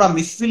ఆగిపోయింది అన్నప్పుడు ఆ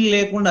మిస్ ఫీల్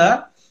లేకుండా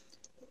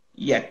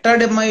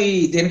ఎట్టాడమ్మాయి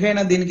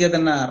దేనికైనా దీనికి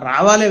ఏదన్నా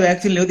రావాలే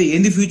వ్యాక్సిన్, లేకపోతే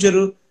ఏంది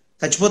ఫ్యూచర్,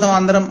 చచ్చిపోతాం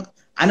అందరం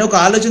అని ఒక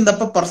ఆలోచన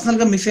తప్ప పర్సనల్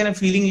గా మిస్ అయిన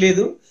ఫీలింగ్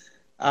లేదు.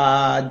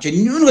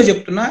 జెన్యున్ గా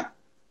చెప్తున్నా,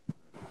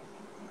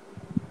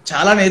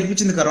 చాలా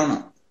నేర్పించింది కరోనా.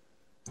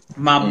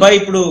 మా అబ్బాయి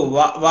ఇప్పుడు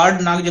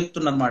వాడు నాకు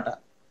చెప్తున్నా అనమాట,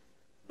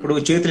 ఇప్పుడు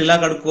చేతులు ఇలా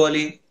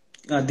కడుక్కోవాలి,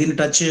 దీన్ని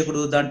టచ్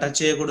చేయకూడదు, దాన్ని టచ్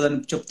చేయకూడదు అని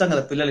చెప్తాం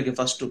కదా పిల్లలకి.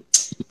 ఫస్ట్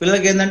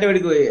పిల్లలకి ఏంటంటే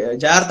వీడికి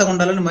జాగ్రత్తగా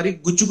ఉండాలని మరి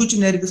గుచ్చు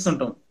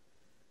నేర్పిస్తుంటాం,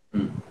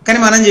 కానీ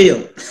మనం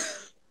చెయ్యం.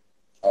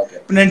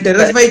 నేను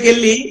టెర్రస్ పైకి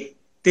వెళ్ళి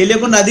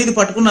తెలియకుండా అది ఇది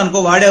పట్టుకున్నా అనుకో,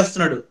 వాడే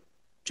వస్తున్నాడు,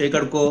 చేయి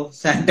కడుక్కో,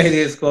 శానిటైజ్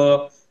చేసుకో,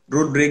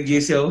 రూట్ బ్రేక్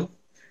చేసావు.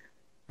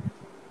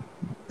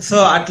 సో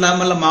అట్లా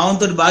మళ్ళీ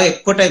మావంతో బాగా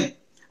ఎక్కువ టైం.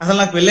 అసలు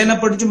నాకు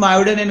వెళ్ళినప్పటి నుంచి మా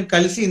ఆవిడ నేను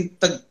కలిసి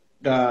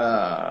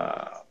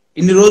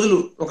ఇన్ని రోజులు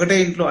ఒకటే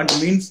ఇంట్లో, అంటే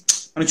మీన్స్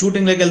మనం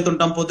షూటింగ్ లోకి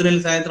వెళ్తుంటాం, పొద్దున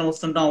వెళ్ళి సాయంత్రం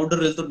వస్తుంటాం,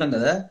 అవుట్డోర్ వెళ్తుంటాం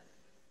కదా.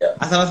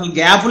 అసలు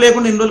గ్యాప్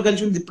లేకుండా ఇన్ని రోజులు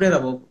కలిసి ఉంది ఇప్పుడే రా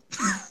బాబు.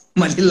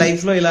 మళ్ళీ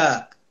లైఫ్ లో ఇలా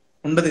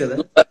ఉండదు కదా.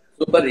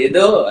 సూపర్.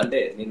 ఏదో అంటే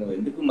నేను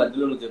ఎందుకు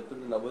మధ్యలో నువ్వు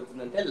చెప్తుంటే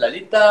నవ్వుతుందంటే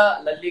లలిత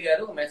లల్లి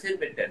గారు మెసేజ్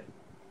పెట్టారు,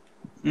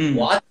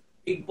 వాచ్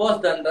బిగ్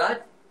బాస్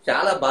ధనరాజ్,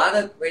 చాలా బాధ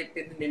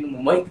పెట్టింది నిన్ను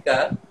ముమైత్గా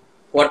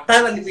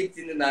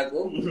కొట్టాలనిపించింది నాకు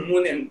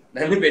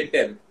నన్ను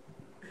పెట్టారు.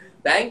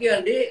 థ్యాంక్ యూ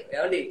అండి.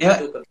 ఏమండి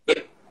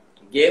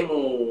గేమ్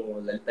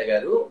లలిత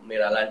గారు,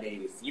 మీరు అలాంటి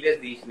సీరియస్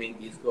డిసిషన్ ఏం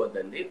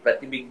తీసుకోవద్దండి.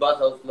 ప్రతి బిగ్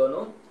బాస్ హౌస్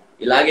లోనూ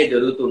ఇలాగే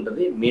జరుగుతూ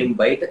ఉంటది. మేము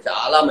బయట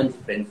చాలా మంచి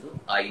ఫ్రెండ్స్,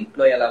 ఆ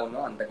ఇంట్లో ఎలా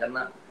ఉన్నాం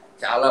అంతకన్నా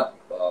చాలా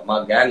మా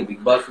గ్యాంగ్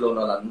బిగ్ బాస్ లో ఉన్న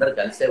వాళ్ళందరూ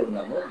కలిసే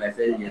ఉన్నాము,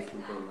 మెసేజ్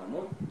చేసుకుంటూ ఉన్నాము.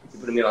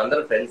 ఇప్పుడు మేము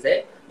అందరం ఫ్రెండ్సే,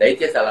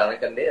 దయచేసి అలా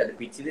అనకండి, అది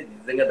పిచ్చిది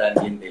నిజంగా,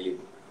 దానికి ఏం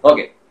తెలియదు.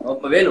 ఓకే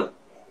వేణు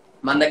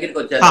మన దగ్గరికి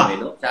వచ్చారు.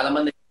 వేణు చాలా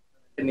మంది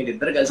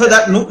మీరిద్దరు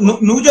కలిసి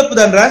నువ్వు చెప్పు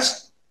ధనరాజ్,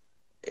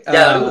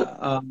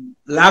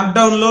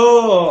 లాక్డౌన్ లో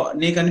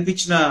నీకు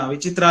అనిపించిన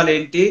విచిత్రాలు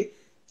ఏంటి,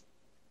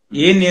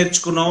 ఏం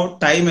నేర్చుకున్నావు,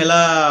 టైం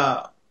ఎలా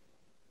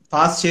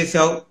పాస్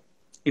చేసావు,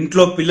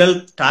 ఇంట్లో పిల్లల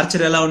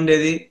టార్చర్ ఎలా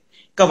ఉండేది,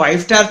 ఇంకా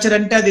వైఫ్ టార్చర్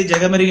అంటే అది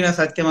జగమెరిగిన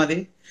సత్యం, అది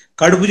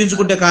కడుపు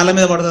చించుకుంటే కాళ్ళ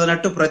మీద పడుతుంది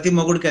అన్నట్టు ప్రతి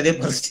మొగుడికి అదే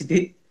పరిస్థితి.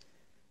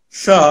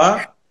 సో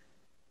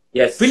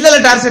పిల్లల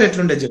టార్చర్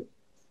ఎట్లుండేది చెప్పు.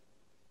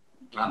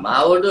 మా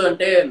వాడు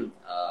అంటే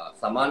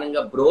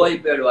సమానంగా బ్రో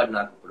అయిపోయాడు వాడు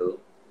నాకు ఇప్పుడు.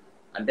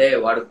 అంటే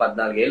వాడు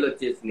 14 ఏళ్ళు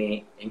వచ్చేసినాయి,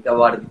 ఇంకా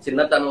వాడికి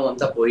చిన్నతనం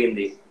అంతా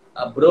పోయింది.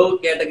 ఆ బ్రో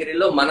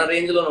కేటగిరీలో మన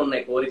రేంజ్ లో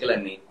ఉన్నాయి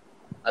కోరికలన్నీ.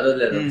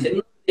 అదొలేదు. చిన్న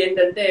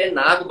ఏంటంటే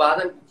నాకు బాధ,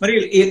 మరి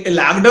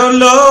లాక్డౌన్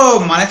లో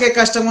మనకే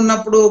కష్టం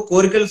ఉన్నప్పుడు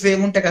కోరికలు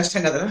సేమ్ ఉంటే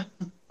కష్టం కదా.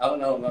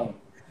 అవునవునవును,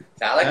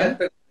 చాలా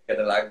కష్టం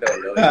కదా లాక్డౌన్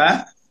లో.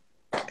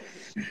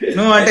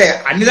 నువ్వు అంటే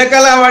అన్ని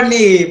రకాల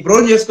వాడిని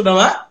బ్రోన్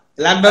చేసుకున్నావా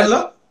లాక్డౌన్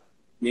లో?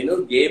 నేను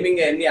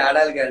గేమింగ్ అన్ని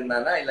ఆడాలి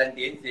కదా, ఇలాంటి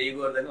ఏం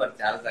చేయకూడదని వాడు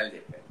చాలా సార్లు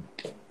చెప్పాను.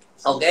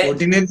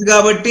 14 years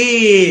కాబట్టి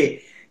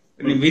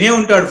వినే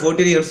ఉంటాడు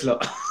 14 years లో.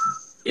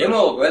 ఏమో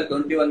ఒకవేళ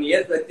 21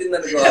 years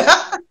వచ్చిందనుకో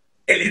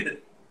తెలీదు.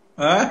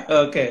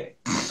 ఓకే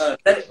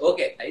సరే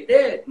ఓకే. అయితే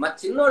మా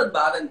చిన్నోడికి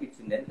బాధ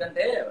అనిపించింది,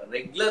 ఎందుకంటే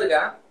రెగ్యులర్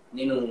గా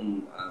నేను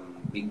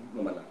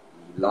మన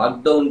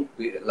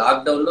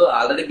లాక్డౌన్ లో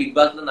ఆల్రెడీ బిగ్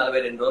బాస్ లో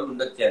 42 రోజులు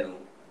ఉండొచ్చాను.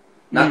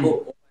 నాకు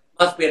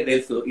అట్మాస్ఫియర్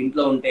తెలుసు,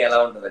 ఇంట్లో ఉంటే ఎలా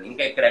ఉంటుందని.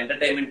 ఇంకా ఇక్కడ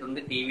ఎంటర్టైన్మెంట్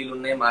ఉంది, టీవీలు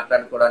ఉన్నాయి,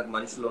 మాట్లాడుకోవడానికి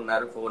మనుషులు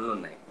ఉన్నారు, ఫోన్లు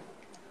ఉన్నాయి.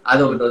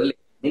 అదొకటి వదిలి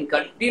నేను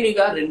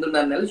కంటిన్యూగా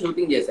 2.5 నెలలు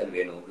షూటింగ్ చేశాను.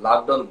 నేను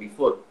లాక్డౌన్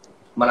బిఫోర్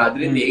మన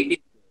అదిరింది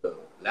 18th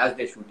లాస్ట్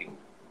డే షూటింగ్.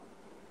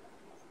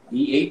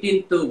 ఈ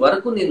 18th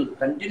వరకు నేను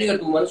కంటిన్యూగా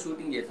 2 months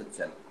షూటింగ్ చేసి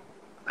వచ్చాను.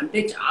 అంటే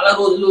చాలా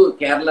రోజులు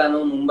కేరళను,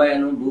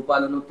 ముంబైను,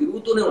 భూపాలను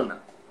తిరుగుతూనే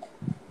ఉన్నాను.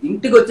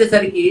 ఇంటికి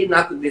వచ్చేసరికి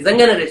నాకు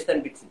నిజంగానే రెస్ట్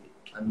అనిపించింది.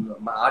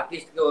 మా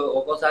ఆర్టిస్ట్ కి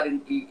ఒక్కోసారి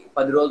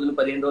 10 రోజులు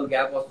 15 రోజులు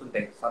గ్యాప్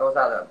వస్తుంటాయి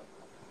సర్వసాధారణం.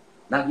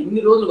 నాకు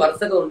ఇన్ని రోజులు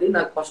వరుసగా ఉంది,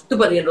 నాకు ఫస్ట్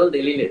 15 రోజులు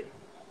తెలియలేదు.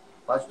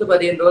 ఫస్ట్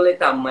 15 రోజులు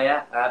అయితే అమ్మాయ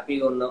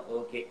హ్యాపీగా ఉన్నాం,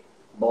 ఓకే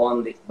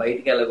బాగుంది,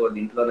 బయటికి వెళ్ళకూడదు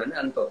ఇంట్లోనని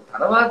అంటాం.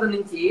 తర్వాత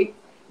నుంచి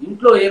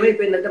ఇంట్లో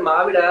ఏమైపోయిందంటే మా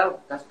ఆవిడ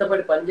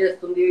కష్టపడి పని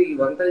చేస్తుంది,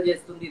 వంటలు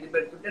చేస్తుంది, ఇది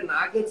పెడుతుంటే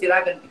నాకే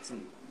చిరాకు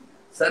అనిపించింది.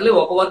 సర్లే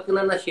ఒక వర్క్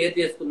నన్నా షేర్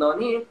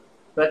చేసుకుందామని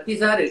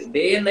ప్రతిసారి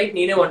డే అండ్ నైట్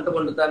నేనే వంట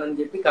వండుతానని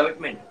చెప్పి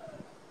కమిట్మెంట్.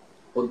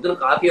 పొద్దున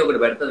కాఫీ ఒకటి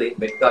పెడుతుంది,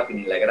 బెడ్ కాఫీ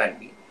నేను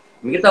లెగడానికి,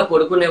 మిగతా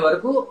పడుకునే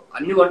వరకు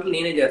అన్ని వంటలు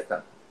నేనే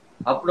చేస్తాను.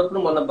 అప్పుడప్పుడు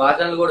మొన్న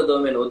భాషలు కూడా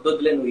దోమాను,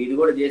 వద్దొద్దులే నువ్వు ఇది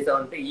కూడా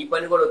చేసావంటే ఈ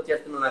పని కూడా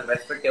వచ్చేస్తున్నావు, నాకు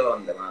రెస్పెక్ట్ ఇవ్వ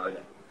ఉంది మా ఆవిడ.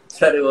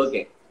 సరే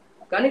ఓకే.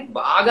 కానీ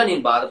బాగా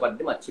నేను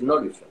బాధపడ్డది మా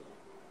చిన్నోడి విషయం.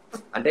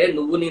 అంటే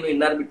నువ్వు నేను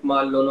ఇన్నర్ బిట్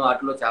మాల్లోనూ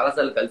వాటిలో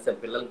చాలాసార్లు కలిసాం,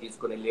 పిల్లల్ని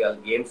తీసుకుని వెళ్ళి వాళ్ళు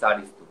గేమ్స్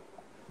ఆడిస్తూ.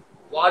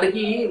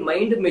 వాడికి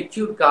మైండ్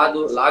మెచ్యూర్డ్ కాదు,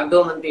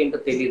 లాక్డౌన్ అంటే ఏంటో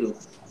తెలీదు.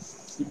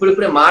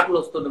 ఇప్పుడిప్పుడే మాటలు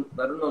వస్తున్న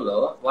తరుణంలో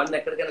వాడిని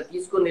ఎక్కడికైనా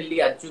తీసుకుని వెళ్ళి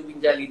అది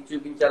చూపించాలి ఇది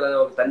చూపించాలని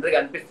ఒక తండ్రికి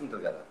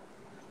అనిపిస్తుంటది కదా.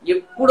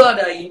 ఎప్పుడు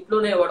అది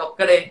ఇంట్లోనే వాడు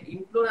ఒక్కడే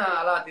ఇంట్లోనే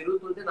అలా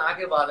తిరుగుతుంటే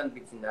నాకే బాధ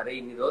అనిపించింది. అరే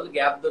ఇన్ని రోజులు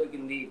గ్యాప్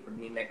దొరికింది, ఇప్పుడు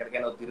నేను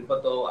ఎక్కడికైనా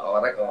తిరుపతో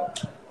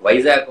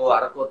వైజాగ్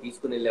అరకో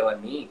తీసుకుని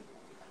వెళ్ళేవాడిని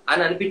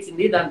అని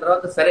అనిపించింది. దాని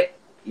తర్వాత సరే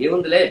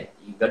ఏముందిలే,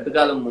 ఈ గడ్డు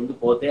కాలం ముందు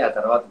పోతే ఆ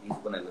తర్వాత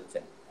తీసుకుని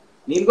వెళ్ళొచ్చాను.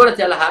 నేను కూడా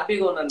చాలా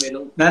హ్యాపీగా ఉన్నాను. నేను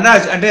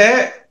ధనరాజ్ అంటే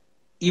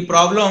ఈ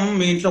ప్రాబ్లం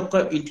మీ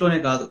ఇంట్లోనే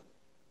కాదు,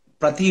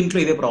 ప్రతి ఇంట్లో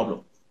ఇదే ప్రాబ్లం.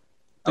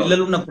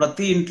 పిల్లలు ఉన్న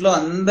ప్రతి ఇంట్లో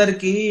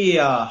అందరికి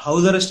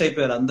హౌస్ అరెస్ట్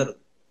అయిపోయారు.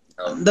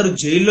 అందరూ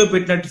జైల్లో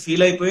పెట్టినట్టు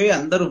ఫీల్ అయిపోయి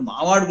అందరూ,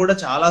 మావాడు కూడా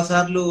చాలా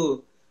సార్లు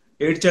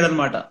ఏడ్చాడు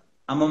అనమాట.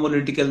 అమ్మమ్మ వాళ్ళ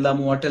ఇంటికి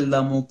వెళ్దాము, అటు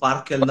వెళ్దాము,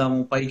 పార్క్ వెళ్దాము,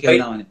 పైకి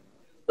వెళ్దామని.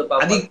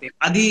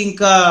 అది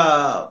ఇంకా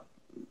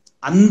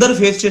అందరూ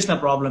ఫేస్ చేసిన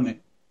ప్రాబ్లమే.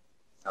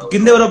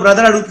 కింద ఎవరో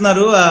బ్రదర్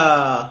అడుగుతున్నారు,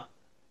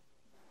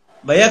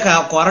 భయ్యా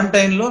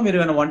క్వారంటైన్ లో మీరు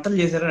ఏమైనా వంటలు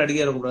చేశారని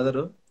అడిగారు ఒక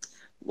బ్రదరు.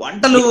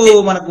 వంటలు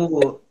మనకు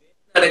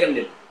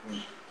అడగండి,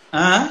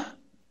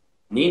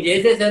 నేను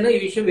చేసేసాను ఈ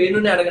విషయం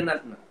వేణుని అడగండి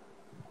అంటున్నా.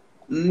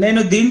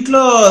 నేను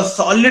దీంట్లో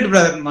సాలిడ్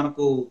బ్రదర్,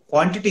 మనకు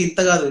క్వాంటిటీ ఇంత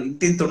కాదు,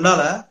 ఇంత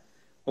ఉండాలా.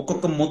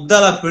 ఒక్కొక్క ముద్ద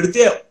అలా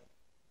పెడితే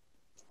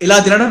ఇలా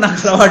తినడం నాకు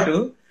అలవాటు.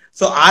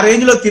 సో ఆ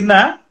రేంజ్ లో తిన్నా.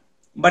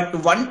 బట్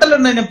వంటలు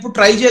నేను ఎప్పుడు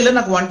ట్రై చేయలేదు,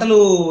 నాకు వంటలు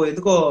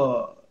ఎందుకో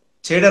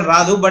చేయడం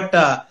రాదు. బట్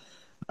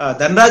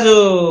ధనరాజు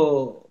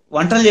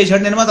వంటలు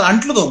చేశాడు, నేను మాత్రం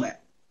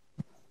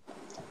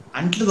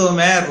అంట్లు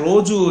తోమే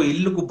రోజు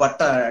ఇల్లుకు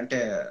బట్ట అంటే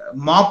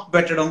మాప్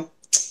పెట్టడం.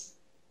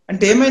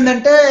 అంటే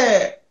ఏమైందంటే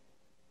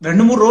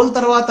 2-3 రోజుల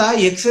తర్వాత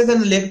ఎక్సర్సైజ్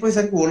అనేది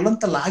లేకపోయేసరికి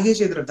ఒళ్ళంతా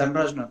లాగేసేదిరా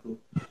ధనరాజు నాకు.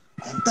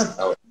 అంత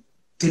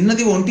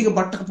తిన్నది ఒంటికి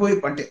పట్టకపోయి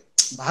అంటే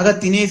బాగా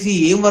తినేసి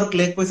ఏం వర్క్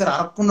లేకపోయేసరికి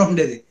అరగకుండా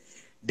ఉండేది.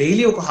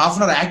 డైలీ ఒక హాఫ్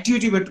అన్ అవర్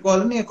యాక్టివిటీ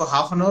పెట్టుకోవాలని ఒక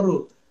హాఫ్ అన్ అవర్.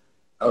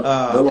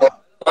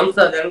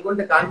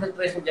 అనుకుంటే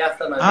కాన్సన్ట్రేషన్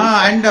చేస్తాను.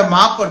 అండ్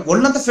మా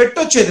ఒళ్ళంతా ఫెట్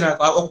వచ్చేది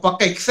నాకు. ఒక పక్క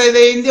ఎక్సర్సైజ్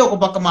అయింది, ఒక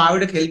పక్క మా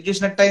ఆవిడకి హెల్ప్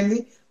చేసినట్టు అయింది,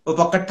 ఒక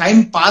పక్క టైం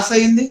పాస్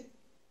అయింది.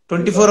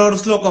 24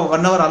 hours లో ఒక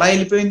 1 hour అలా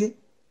వెళ్ళిపోయింది.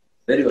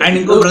 అండ్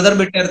ఇంకో బ్రదర్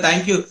పెట్టారు,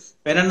 థ్యాంక్ యూ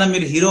వేనన్నా,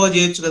 మీరు హీరోగా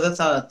చేయొచ్చు కదా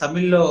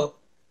తమిళ్లో.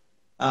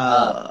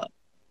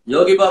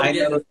 యోగి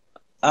బాబు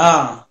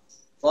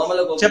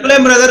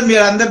చెప్పలేం బ్రదర్,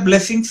 మీరు అందరు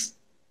బ్లెస్సింగ్స్.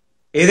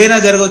 ఏదైనా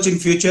జరగవచ్చు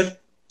ఇన్ ఫ్యూచర్.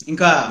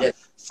 ఇంకా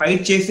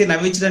ఫైట్ చేసి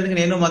నవ్వించడానికి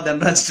నేను మా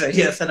ధనరాజ్ ట్రై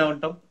చేస్తూనే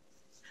ఉంటాం.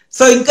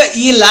 సో ఇంకా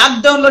ఈ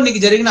లాక్డౌన్ లో నీకు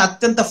జరిగిన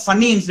అత్యంత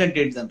ఫన్నీ ఇన్సిడెంట్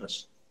ఏంటి ధనరాజ్?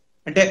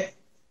 అంటే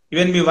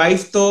ఈవెన్ మీ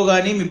వైఫ్ తో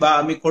గానీ,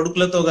 మీ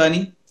కొడుకులతో గానీ,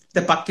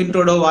 అంటే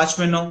పక్కింటోడో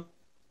వాచ్మెన్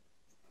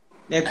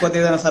లేకపోతే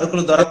ఏదైనా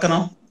సరుకులు దొరకనో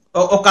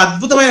ఒక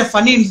అద్భుతమైన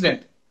ఫన్నీ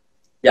ఇన్సిడెంట్.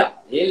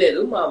 ఏం లేదు,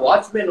 మా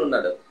వాచ్మెన్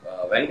ఉన్నాడు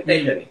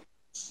వెంకటేష్ అని.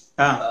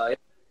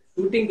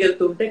 షూటింగ్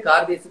వెళ్తుంటే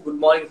కార్ తీసి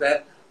గుడ్ మార్నింగ్ సార్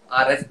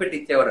ఆ రెస్పెక్ట్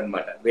ఇచ్చేవాడు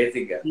అనమాట.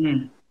 బేసిక్ గా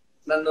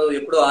నన్ను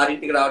ఎప్పుడు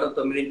 6ంటికి రావడం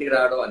 9ంటికి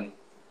రావడం అని.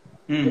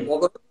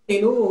 ఒకరోజు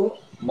నేను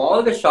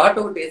మామూలుగా షార్ట్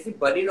ఒకటి వేసి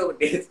బనీన్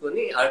ఒకటి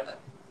వేసుకొని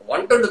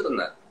వంట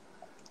వండుతున్నా.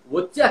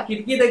 వచ్చి ఆ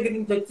కిటికీ దగ్గర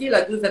నుంచి వచ్చి ఇలా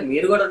చూసారు,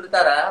 మీరు కూడా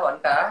వండుతారా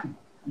వంట,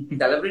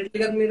 సెలబ్రిటీ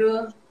కదా మీరు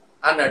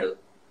అన్నాడు.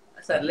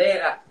 సర్లే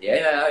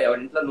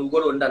ఎవరింట్లో నువ్వు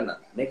కూడా ఉండన్నా.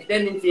 నెక్స్ట్ డే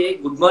నుంచి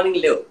గుడ్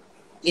మార్నింగ్ లేవు,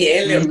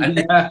 ఏం లేవు,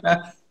 అంటే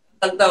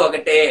అంతా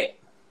ఒకటే,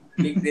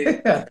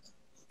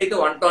 అయితే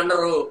వంట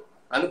వండరు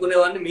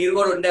అనుకునేవాడిని, మీరు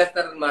కూడా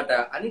వండేస్తారనమాట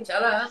అని.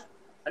 చాలా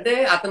అంటే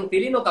అతను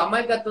తెలియని ఒక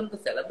అమ్మాయికి అతనితో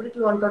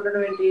సెలబ్రిటీలు వంట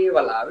వండడం ఏంటి,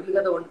 వాళ్ళ ఆవిడ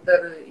కదా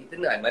వండుతారు,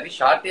 ఇతను మరీ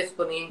షార్ట్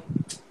వేసుకొని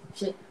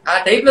ఆ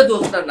టైప్ లో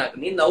చూస్తున్నాడు. నాకు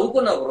నేను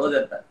నవ్వుకున్నా ఒక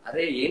రోజంతా,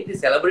 అరే ఏంటి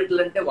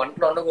సెలబ్రిటీలు అంటే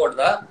వంటలు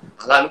వండకూడదా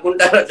అలా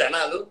అనుకుంటారా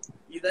జనాలు,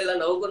 ఇది ఇలా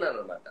నవ్వుకున్నాను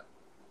అనమాట.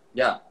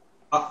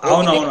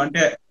 అవునవును,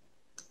 అంటే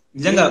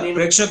నిజంగా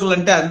ప్రేక్షకులు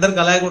అంటే అందరికి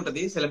అలాగే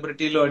ఉంటది.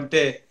 సెలబ్రిటీలు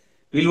అంటే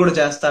వీళ్ళు కూడా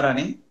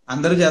చేస్తారని,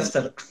 అందరూ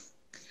చేస్తారు.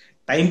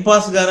 టైం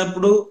పాస్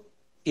కానప్పుడు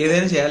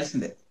ఏదైనా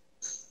చేయాల్సిందే.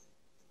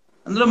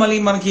 అందులో మళ్ళీ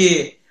మనకి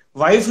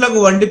వైఫ్ లకు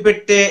వండి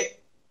పెట్టే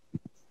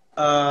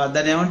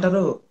దాన్ని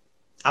ఏమంటారు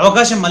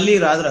అవకాశం మళ్ళీ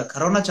రాదురా.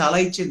 కరోనా చాలా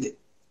ఇచ్చింది.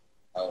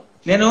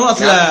 నేను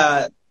అసలు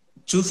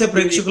చూసే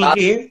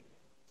ప్రేక్షకులకి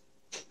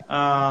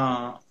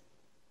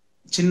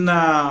చిన్న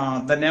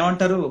దాన్ని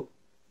ఏమంటారు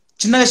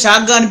చిన్నగా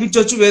షాక్ గా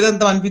అనిపించవచ్చు,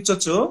 వేదాంతం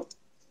అనిపించవచ్చు.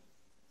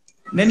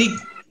 నేను ఈ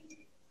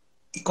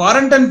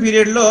క్వారంటైన్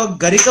పీరియడ్ లో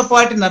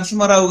గరికపాటి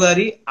నరసింహారావు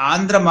గారి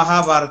ఆంధ్ర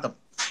మహాభారతం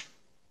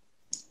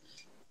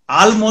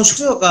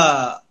ఆల్మోస్ట్ ఒక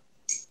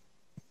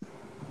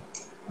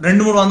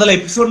 200-300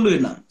 ఎపిసోడ్లు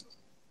విన్నాను.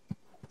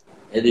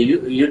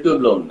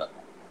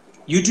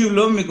 యూట్యూబ్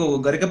లో మీకు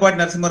గరికపాటి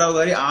నరసింహారావు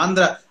గారి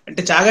ఆంధ్ర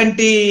అంటే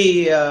చాగంటి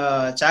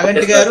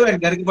గారు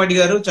అండ్ గరికపాటి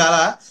గారు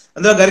చాలా,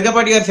 అందులో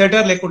గరికపాటి గారి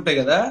సెటర్ లెక్క ఉంటాయి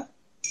కదా.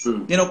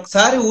 నేను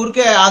ఒకసారి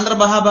ఊరికే ఆంధ్ర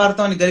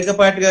మహాభారతం అని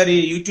గరికపాటి గారి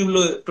యూట్యూబ్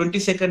లో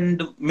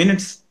 22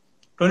 minutes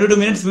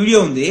వీడియో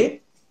ఉంది.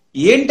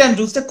 ఏంటి అని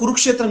చూస్తే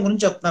కురుక్షేత్రం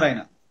గురించి చెప్తున్నారు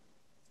ఆయన.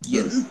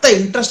 ఎంత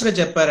ఇంట్రెస్ట్ గా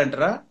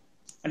చెప్పారంటారా.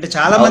 అంటే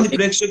చాలా మంది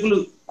ప్రేక్షకులు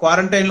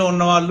క్వారంటైన్ లో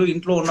ఉన్న వాళ్ళు,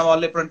 ఇంట్లో ఉన్న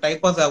వాళ్ళు ఎప్పుడైనా టైం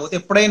పాస్ కాకపోతే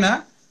ఎప్పుడైనా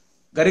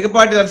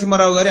గరికపాటి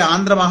నరసింహారావు గారి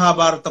ఆంధ్ర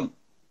మహాభారతం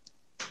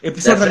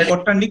ఎపిసోడ్స్ అని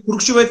కొట్టండి,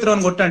 కురుక్షేత్రం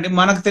అని కొట్టండి.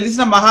 మనకు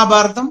తెలిసిన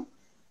మహాభారతం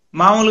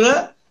మామూలుగా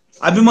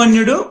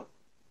అభిమన్యుడు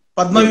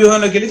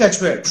పద్మవ్యూహంలోకి వెళ్ళి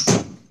చచ్చిపోయాడు,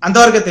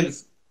 అంతవరకే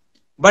తెలుసు.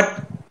 బట్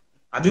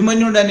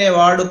అభిమన్యుడు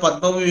అనేవాడు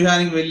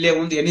పద్మవ్యూహానికి వెళ్లే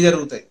ముందు ఎన్ని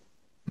జరుగుతాయి,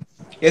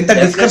 ఎంత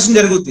డిస్కషన్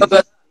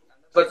జరుగుతుంది.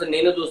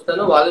 నేను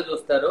చూస్తాను, వాళ్ళు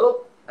చూస్తారు.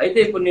 అయితే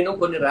ఇప్పుడు నేను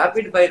కొన్ని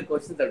ర్యాపిడ్ ఫైర్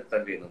క్వశ్చన్స్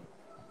అడుగుతాను నేను,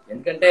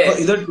 ఎందుకంటే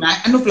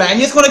నువ్వు ప్లాన్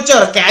చేసుకొని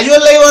వచ్చావు.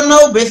 క్యాజువల్ లైవ్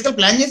అన్నావు, బేసికల్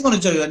ప్లాన్ చేసుకొని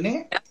వచ్చావు ఇవన్నీ.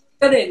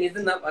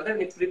 నిజం అంటే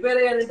నేను ప్రిపేర్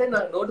అయ్యానంటే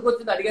నాకు నోటుకు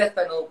వచ్చింది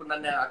అడిగేస్తాను. ఇప్పుడు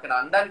నన్ను అక్కడ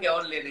అనడానికి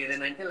ఎవరు లేదు.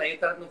 ఏదైనా అంటే లైవ్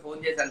తర్వాత నువ్వు ఫోన్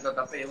చేసి అంటావు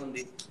తప్ప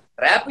ఏముంది.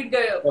 ర్యాపిడ్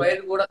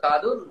ఫైర్ కూడా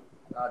కాదు,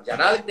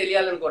 జనాలకు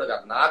తెలియాలని కూడా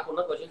కాదు, నాకున్న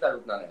క్వశ్చన్స్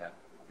అడుగుతున్నాను.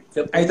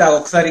 అయితే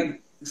ఒకసారి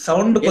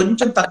సౌండ్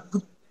కొంచెం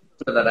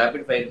తగ్గుతుందా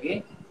ర్యాపిడ్ ఫైర్ కి?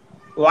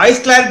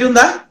 వాయిస్ క్లారిటీ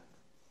ఉందా?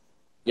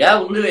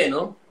 ఉంది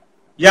వేణు.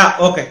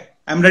 Okay,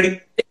 I'm ready.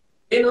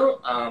 నేను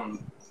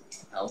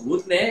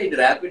ఊరినే ఇది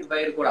ర్యాపిడ్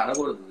ఫైర్ కూడా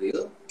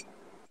అనకూడదు.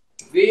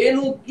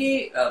 వేణుకి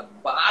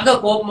బాగా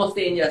కోపం వస్తే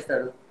ఏం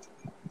చేస్తాడు?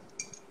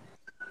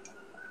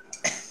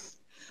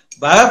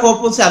 బాగా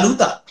కోపం వస్తే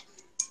అలుగుతావా?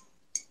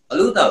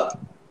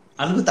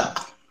 అలుగుతా.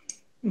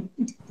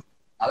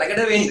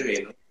 అలగడం ఏంటి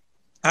వేణు?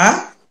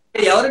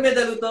 ఎవరి మీద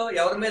అలుగుతావు?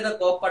 ఎవరి మీద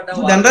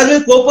కోపడ్డావు? ధనరాజు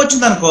మీద కోపం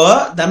వచ్చింది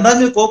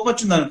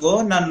అనుకో,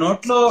 నా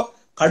నోట్లో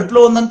కడుపులో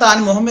ఉందంతా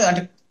ఆయన మొహం మీద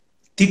అంటే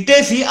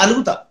తిట్టేసి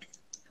అలుగుతా,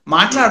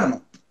 మాట్లాడను.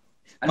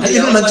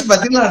 వచ్చి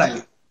బతిలాడాలి.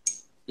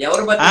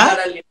 ఎవరు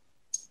బతిలాడాలి?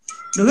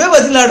 నువ్వే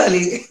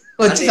బతిలాడాలి,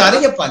 వచ్చి సారీ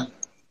చెప్పాలి.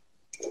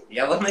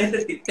 ఎవరినైతే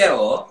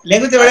తిట్టావో,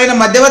 లేకపోతే ఎవడైనా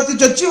మధ్యవర్తి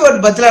వచ్చి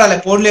బతిలాడాలి,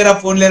 ఫోన్ లేరా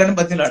అని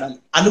బతిలాడాలి,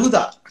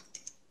 అలుగుతా.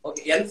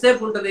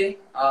 ఎంతసేపు ఉంటది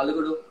ఆ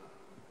అలుగుడు?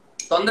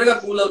 తొందరగా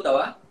కూల్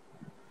అవుతావా?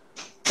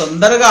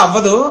 తొందరగా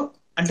అవ్వదు.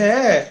 అంటే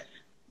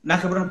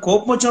నాకు ఎప్పుడైనా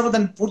కోపం వచ్చినప్పుడు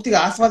దాన్ని పూర్తిగా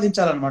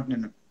ఆస్వాదించాలన్నమాట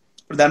నేను.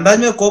 ఇప్పుడు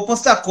ధనరాజ్ మీద కోపం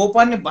వస్తే ఆ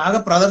కోపాన్ని బాగా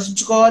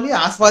ప్రదర్శించుకోవాలి,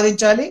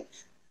 ఆస్వాదించాలి.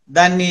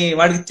 దాన్ని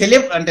వాడికి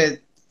అంటే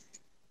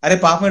అరే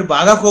పాపం వీడు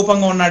బాగా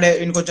కోపంగా ఉన్నాడే,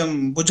 వీని కొంచెం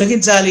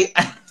బుజ్జగించాలి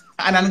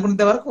అని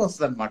అనుకునే వరకు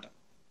వస్తుంది అనమాట.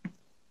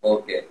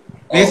 ఓకే.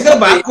 బేసిక్గా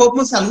బాగా కోపం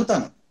వస్తే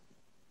అలుగుతాను.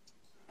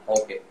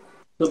 Okay,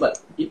 super.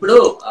 ఇప్పుడు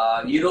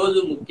ఈ రోజు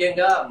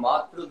ముఖ్యంగా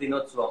మాతృ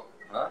దినోత్సవం.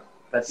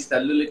 ప్రతి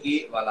తల్లులకి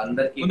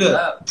వాళ్ళందరికీ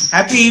కూడా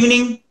happy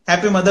evening,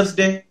 happy mother's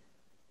day.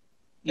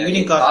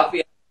 Evening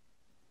coffee.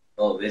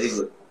 ఓ వెరీ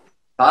గుడ్.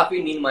 కాఫీ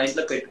నేను మా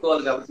ఇంట్లో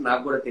పెట్టుకోవాలి కాబట్టి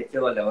నాకు కూడా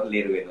తెచ్చేవాళ్ళు ఎవరు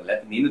లేరు వేణు,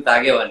 లేకపోతే నేను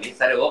తాగేవాడిని.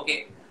 సరే, ఓకే,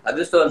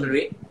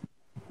 అదృష్టవంతుడివి.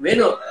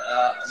 వేణు,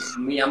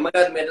 మీ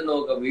అమ్మగారి మీద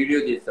నువ్వు ఒక వీడియో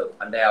చేసావు.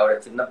 అంటే ఆవిడ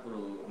చిన్నప్పుడు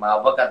మా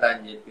అవ్వ కథ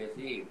అని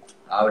చెప్పేసి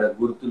ఆవిడ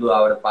గుర్తులు,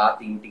 ఆవిడ పాత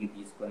ఇంటికి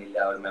తీసుకొని వెళ్ళి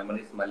ఆవిడ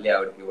మెమరీస్ మళ్ళీ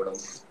ఆవిడకి ఇవ్వడం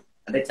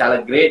అంటే చాలా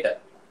గ్రేట్.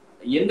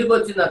 ఎందుకు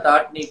వచ్చింది ఆ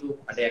థాట్ నీకు?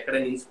 అంటే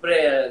ఎక్కడైనా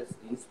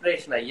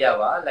ఇన్స్పిరేషన్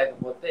అయ్యావా,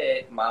 లేకపోతే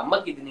మా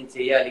అమ్మకి ఇది నేను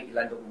చెయ్యాలి,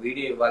 ఇలాంటి ఒక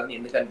వీడియో ఇవ్వాలని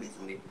ఎందుకు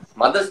అనిపించింది?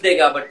 మదర్స్ డే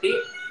కాబట్టి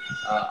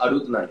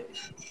అడుగుతున్నాను.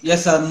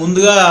 ఎస్ సార్,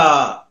 ముందుగా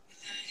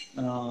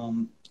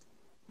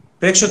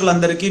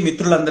ప్రేక్షకులందరికీ,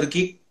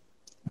 మిత్రులందరికీ,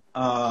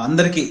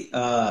 అందరికీ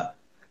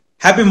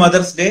happy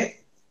mother's day.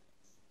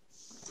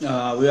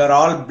 We are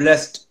all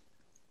blessed.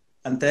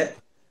 అంతే.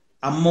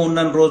 అమ్మ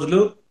ఉన్న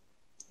రోజులు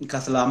ఇంకా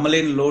అసలు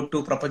అమ్మలేని లోటు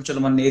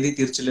ప్రపంచంలో మన ఏది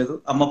తీర్చలేదు.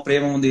 అమ్మ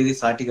ప్రేమ ఉంది, ఏది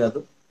సాటి కాదు.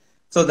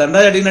 సో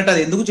ధనరాజ్ అడిగినట్టు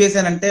అది ఎందుకు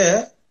చేశానంటే,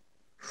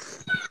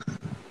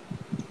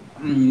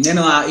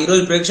 నేను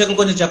ఈరోజు ప్రేక్షకులు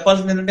కొంచెం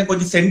చెప్పాల్సింది ఏంటంటే,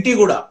 కొంచెం సెంటి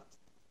కూడా,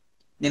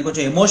 నేను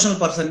కొంచెం ఎమోషనల్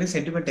పర్సన్ ని,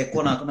 సెంటిమెంట్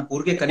ఎక్కువ. నాకు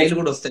ఊరికే కన్నీళ్ళు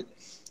కూడా వస్తాయి.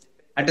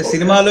 అంటే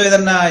సినిమాలో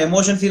ఏదన్నా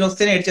ఎమోషన్ సీన్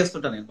వస్తేనే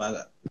ఏడ్చేస్తుంటాను నేను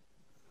బాగా.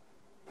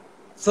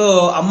 సో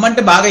అమ్మ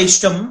అంటే బాగా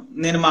ఇష్టం.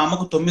 నేను మా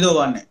అమ్మకు 9వ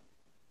వాడిని.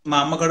 మా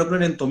అమ్మ కడుపులో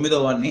నేను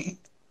 9వ వాడిని,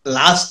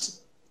 లాస్ట్.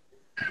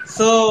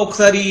 సో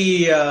ఒకసారి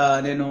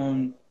నేను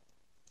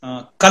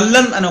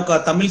కల్లన్ అని ఒక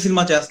తమిళ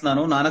సినిమా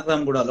చేస్తున్నాను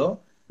నానక్రామ్గూడలో.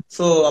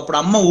 సో అప్పుడు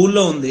అమ్మ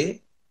ఊళ్ళో ఉంది.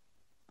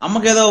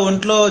 అమ్మకి ఏదో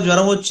ఒంట్లో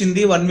జ్వరం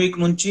వచ్చింది 1 వీక్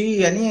నుంచి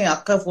అని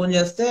అక్క ఫోన్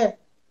చేస్తే,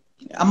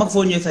 అమ్మకు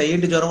ఫోన్ చేశా,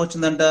 ఏంటి జ్వరం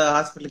వచ్చిందంట,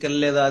 హాస్పిటల్కి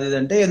వెళ్ళలేదా అది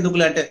అంటే,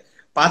 ఎందుకులే అంటే,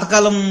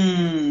 పాతకాలం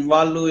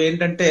వాళ్ళు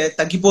ఏంటంటే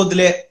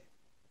తగ్గిపోద్దులే,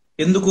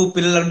 ఎందుకు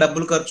పిల్లలకు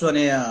డబ్బులు ఖర్చు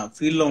అనే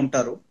ఫీల్ లో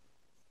ఉంటారు.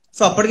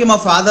 సో అప్పటికి మా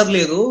ఫాదర్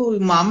లేదు.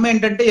 మా అమ్మ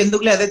ఏంటంటే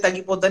ఎందుకులే అదే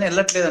తగ్గిపోద్దని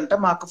వెళ్ళట్లేదంట.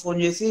 మా అక్క ఫోన్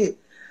చేసి,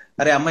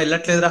 అరే అమ్మ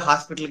వెళ్ళట్లేదురా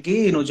హాస్పిటల్కి,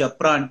 నువ్వు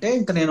చెప్పరా అంటే,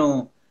 ఇంకా నేను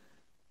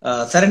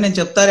సరే నేను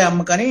చెప్తారే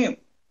అమ్మ. కానీ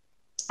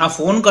ఆ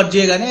ఫోన్ కట్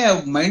చేయగానే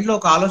మైండ్ లో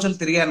ఒక ఆలోచనలు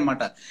తిరిగాయి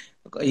అనమాట.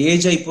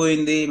 ఏజ్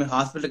అయిపోయింది, మేము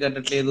హాస్పిటల్కి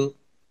వెళ్ళట్లేదు,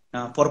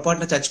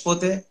 పొరపాటున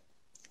చచ్చిపోతే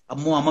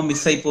అమ్మో అమ్మ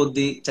మిస్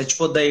అయిపోద్ది,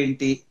 చచ్చిపోద్దా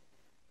ఏంటి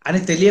అని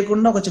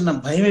తెలియకుండా ఒక చిన్న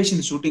భయం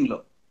వేసింది. షూటింగ్ లో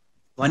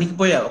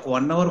వణికిపోయా. ఒక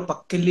 1 అవర్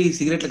పక్కెళ్ళి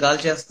సిగరెట్లు గాలి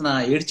చేస్తున్నా,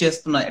 ఏడ్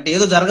చేస్తున్నా, అంటే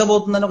ఏదో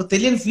జరగబోతుందని ఒక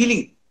తెలియని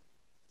ఫీలింగ్.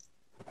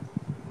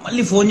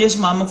 మళ్ళీ ఫోన్ చేసి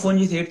మా అమ్మకు ఫోన్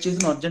చేసి ఏడ్ చేసి,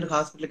 నువ్వు అర్జెంట్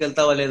హాస్పిటల్కి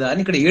వెళ్తావా లేదా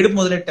అని ఇక్కడ ఏడుపు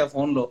మొదలెట్టా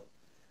ఫోన్ లో.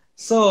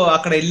 సో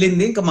అక్కడ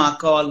వెళ్ళింది. ఇంకా మా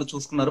అక్క వాళ్ళు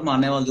చూసుకున్నారు, మా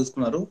అన్నయ్య వాళ్ళు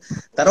చూసుకున్నారు.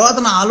 తర్వాత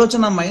నా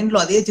ఆలోచన మైండ్ లో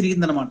అదే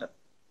తిరిగింది అనమాట.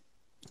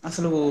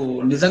 అసలు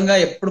నిజంగా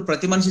ఎప్పుడు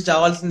ప్రతి మనిషి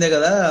చావాల్సిందే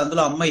కదా,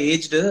 అందులో అమ్మ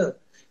ఏజ్డ్,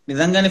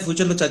 నిజంగానే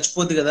ఫ్యూచర్ లో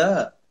చచ్చిపోద్ది కదా,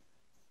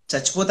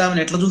 చచ్చిపోతే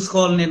ఆమెను ఎట్లా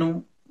చూసుకోవాలి, నేను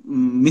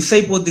మిస్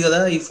అయిపోద్ది కదా,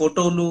 ఈ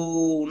ఫోటోలు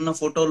ఉన్న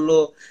ఫోటోల్లో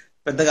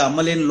పెద్దగా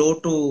అమ్మలేని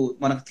లోటు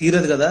మనకు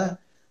తీరదు కదా.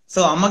 సో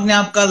అమ్మ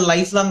జ్ఞాపకాలు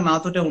లైఫ్ లాంగ్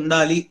నాతోటే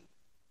ఉండాలి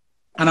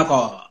అని ఒక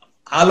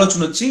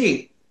ఆలోచన వచ్చి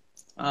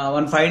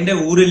 1 ఫైన్ డే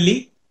ఊరెళ్ళి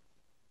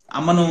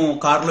అమ్మను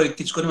కారులో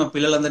ఎక్కించుకొని, మా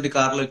పిల్లలందరినీ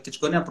కారులో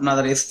ఎక్కించుకొని, అప్పుడు నా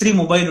దగ్గర S3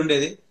 మొబైల్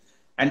ఉండేది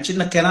అండ్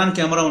చిన్న కెనాన్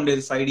కెమెరా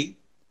ఉండేది 5D.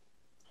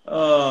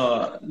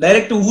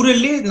 డైరెక్ట్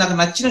ఊరెళ్ళి నాకు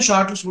నచ్చిన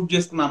షాట్లు షూట్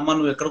చేసుకున్నా. అమ్మ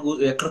నువ్వు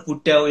ఎక్కడ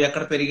పుట్టావు,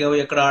 ఎక్కడ పెరిగావు,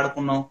 ఎక్కడ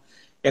ఆడుకున్నావు,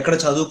 ఎక్కడ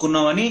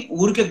చదువుకున్నావు అని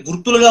ఊరికే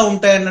గుర్తులుగా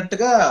ఉంటాయి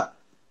అన్నట్టుగా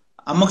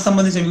అమ్మకు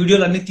సంబంధించిన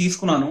వీడియోలు అన్ని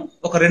తీసుకున్నాను.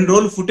 ఒక 2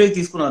 రోజులు ఫుటేజ్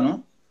తీసుకున్నాను.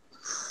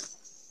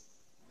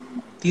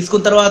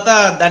 తీసుకున్న తర్వాత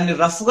దాన్ని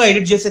రఫ్ గా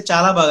ఎడిట్ చేస్తే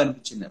చాలా బాగా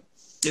అనిపించింది,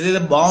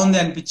 ఏదైతే బాగుంది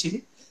అనిపించింది.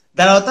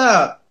 తర్వాత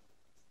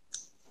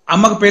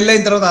అమ్మకు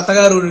పెళ్ళైన తర్వాత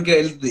అత్తగారు ఊరికి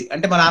వెళ్తుంది,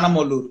 అంటే మా నాన్నమ్మ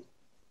వాళ్ళ ఊరు.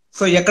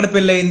 సో ఎక్కడ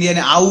పెళ్ళయింది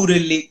అని ఆ ఊరు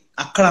వెళ్ళి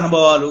అక్కడ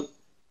అనుభవాలు,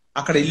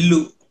 అక్కడ ఇల్లు,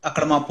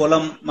 అక్కడ మా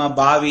పొలం, మా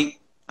బావి,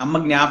 అమ్మ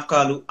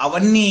జ్ఞాపకాలు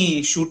అవన్నీ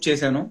షూట్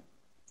చేశాను.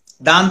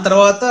 దాని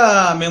తర్వాత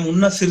మేము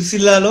ఉన్న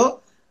సిరిసిల్లాలో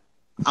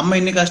అమ్మ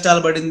ఎన్ని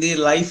కష్టాలు పడింది,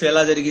 లైఫ్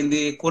ఎలా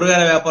జరిగింది,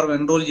 కూరగాయల వ్యాపారం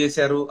ఎన్ని రోజులు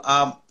చేశారు, ఆ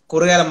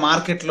కూరగాయల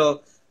మార్కెట్ లో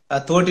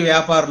తోటి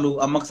వ్యాపారులు,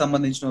 అమ్మకు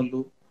సంబంధించిన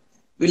వాళ్ళు,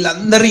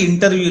 వీళ్ళందరి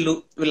ఇంటర్వ్యూలు,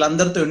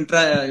 వీళ్ళందరితో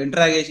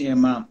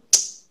ఇంటరాగేషన్,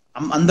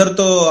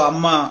 అందరితో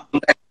అమ్మ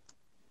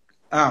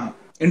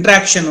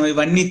ఇంటరాక్షన్,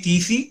 ఇవన్నీ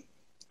తీసి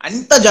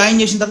అంతా జాయిన్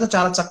చేసిన తర్వాత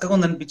చాలా చక్కగా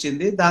ఉంది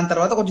అనిపించింది. దాని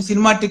తర్వాత కొంచెం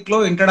సినిమాటిక్ లో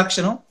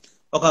ఇంట్రడక్షన్,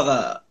 ఒక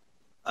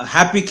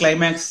హ్యాపీ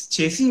క్లైమాక్స్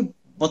చేసి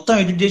మొత్తం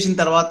ఎడిట్ చేసిన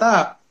తర్వాత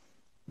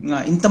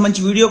ఇంత మంచి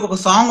వీడియోకి ఒక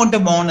సాంగ్ ఉంటే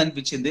బాగుంది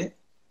అనిపించింది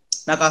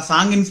నాకు. ఆ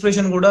సాంగ్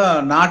ఇన్స్పిరేషన్ కూడా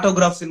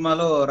నాటోగ్రాఫ్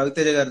సినిమాలో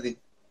రవితేజ గారిది,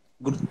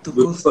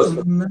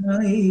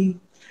 గుర్తుకొస్తున్నాయి,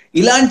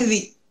 ఇలాంటిది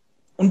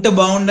ఉంటే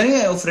బాగుండని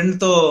ఫ్రెండ్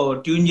తో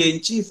ట్యూన్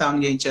చేయించి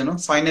సాంగ్ చేయించాను.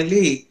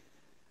 ఫైనల్లీ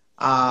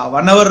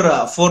 1 hour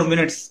 4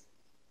 minutes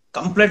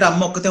కంప్లీట్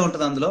అమ్మ ఒక్కతే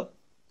ఉంటుంది అందులో,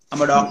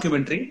 అమ్మ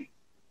డాక్యుమెంటరీ.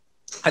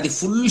 అది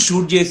ఫుల్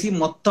షూట్ చేసి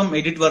మొత్తం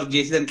ఎడిట్ వర్క్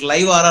చేసి దానికి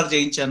లైవ్ ఆర్ఆర్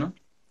చేయించాను.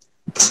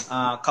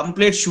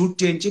 కంప్లీట్ షూట్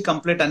చేయించి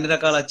కంప్లీట్ అన్ని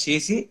రకాల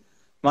చేసి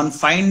వన్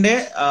ఫైన్ డే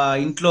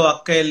ఇంట్లో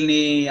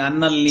అక్కయ్యల్ని,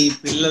 అన్నల్ని,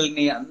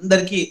 పిల్లల్ని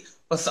అందరికి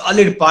ఒక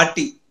సాలిడ్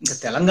పార్టీ. ఇంకా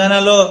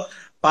తెలంగాణలో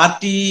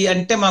పార్టీ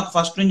అంటే మాకు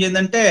ఫస్ట్ నుంచి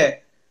ఏంటంటే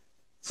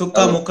సుక్క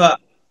ముక్క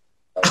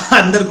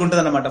అందరికి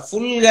ఉంటది అనమాట.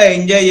 ఫుల్ గా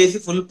ఎంజాయ్ చేసి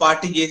ఫుల్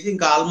పార్టీ చేసి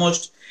ఇంకా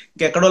ఆల్మోస్ట్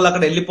ఇంకెక్కడో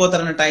అక్కడ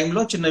వెళ్ళిపోతారన్న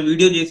టైంలో చిన్న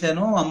వీడియో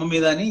చేశాను అమ్మ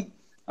మీద అని.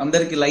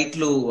 అందరికి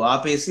లైట్లు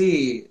ఆపేసి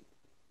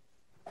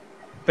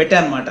పెట్టా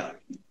అనమాట.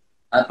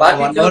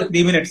 1 hour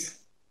 3 minutes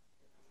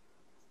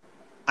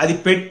అది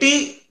పెట్టి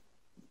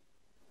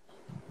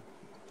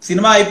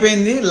సినిమా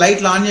అయిపోయింది.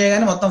 లైట్లు ఆన్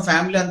చేయగానే మొత్తం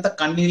ఫ్యామిలీ అంతా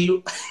కన్నీళ్లు,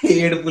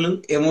 ఏడుపులు,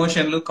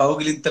 ఎమోషన్లు,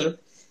 కౌగిలింతలు.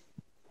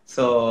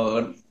 సో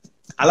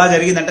అలా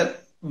జరిగింది. అంటే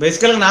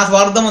బేసికల్ గా నా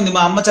స్వార్థం ఉంది.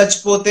 మా అమ్మ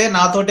చచ్చిపోతే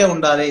నాతోటే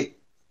ఉండాలి,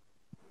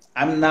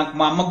 నాకు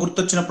మా అమ్మ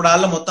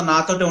గుర్తొచ్చినప్పుడల్లా మొత్తం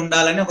నాతోటే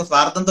ఉండాలని ఒక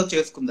స్వార్థంతో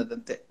చేసుకుంది.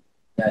 అదంతే,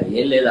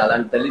 ఏం లేదు.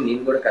 అలాంటి తల్లి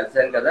నేను కూడా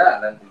కలిశాను కదా,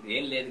 అలాంటిది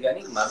ఏం లేదు.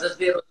 కానీ మదర్స్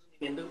డే రోజు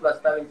నేను ఎందుకు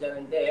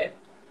ప్రస్తావించానంటే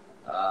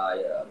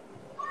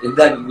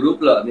ఇందాక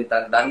గ్రూప్ లో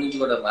దాని నుంచి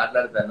కూడా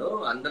మాట్లాడతాను.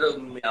 అందరూ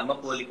మీ అమ్మ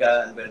పోలిక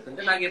అని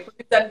పెడుతుంటే నాకు ఎప్పటి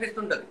నుంచి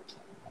అనిపిస్తుంటది.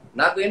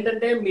 నాకు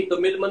ఏంటంటే మీ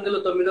 9 మందిలో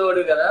 9వ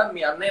వాడు కదా,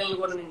 మీ అన్నయ్యలను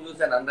కూడా నేను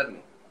చూశాను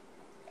అందరినీ.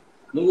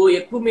 నువ్వు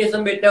ఎక్కువ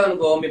మీసం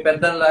పెట్టావనుకో మీ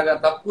పెద్దలాగా,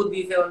 తక్కువ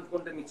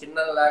తీసావనుకుంటే మీ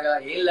చిన్నలాగా,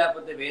 ఏం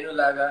లేకపోతే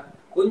వేణులాగా,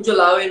 కొంచెం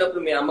లావ్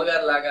అయినప్పుడు మీ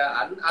అమ్మగారు లాగా,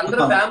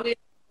 అందరూ ఫ్యామిలీ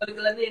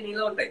పోలికలన్నీ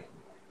నీలో ఉంటాయి.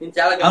 నేను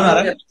చాలా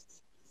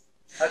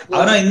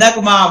అవునా. ఇందాక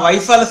మా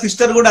వైఫ్ వాళ్ళ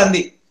సిస్టర్ కూడా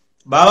అంది,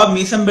 బాబా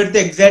మీసం పెడితే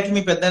ఎగ్జాక్ట్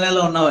మీ పెద్ద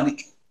నెలలో ఉన్నావని.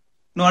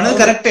 నువ్వు అనేది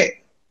కరెక్టే.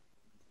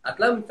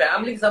 అట్లా మీ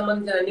ఫ్యామిలీకి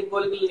సంబంధించిన అన్ని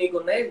పోలికలు నీకు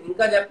ఉన్నాయి.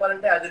 ఇంకా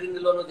చెప్పాలంటే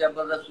అదిరిందులోను,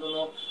 జబర్దస్త్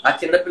లోను ఆ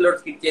చిన్న పిల్లోడు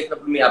స్కిట్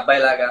చేసినప్పుడు మీ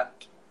అబ్బాయి లాగా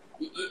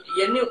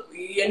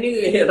ఇవన్నీ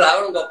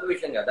రావడం గొప్ప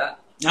విషయం కదా.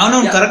 అవును,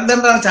 కరెక్ట్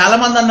అంటారు. చాలా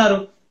మంది అన్నారు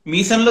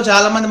మీసంలో,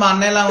 చాలా మంది మా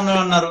అన్నయ్యలా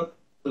ఉన్నారు అన్నారు.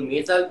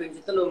 మీసాలు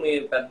పెంచితే నువ్వు మీ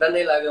పెద్ద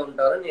అన్నయ్య లాగే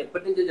ఉంటావు అని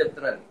ఎప్పటి నుంచో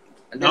చెప్తున్నాను.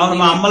 అవును,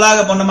 మా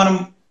అమ్మలాగా. మొన్న మనం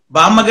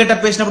బామ్మ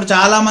గెటప్ వేసినప్పుడు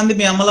చాలా మంది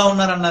మీ అమ్మలా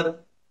ఉన్నారు అన్నారు.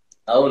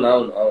 అవును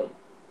అవును అవును.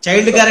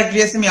 చైల్డ్ క్యారెక్టర్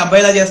చేస్తే మీ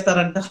అబ్బాయిలా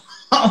చేస్తారంట.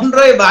 అవును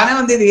రోయ్, బానే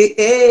ఉంది ఇది.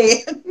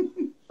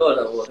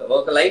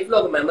 ఒక లైఫ్ లో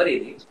ఒక మెమరీ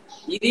ఇది.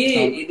 ఇది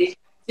ఇది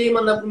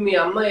చేయమన్నప్పుడు మీ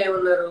అమ్మ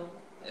ఏమన్నారు?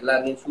 ఇలా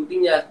నేను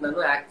షూటింగ్ చేస్తున్నాను,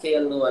 యాక్ట్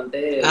చేయాలి నువ్వు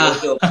అంటే.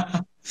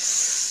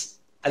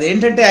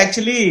 అదేంటంటే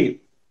యాక్చువల్లీ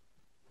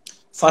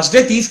ఫస్ట్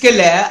డే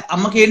తీసుకెళ్లే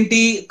అమ్మకి, ఏంటి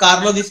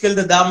కార్ లో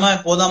తీసుకెళ్తే దామా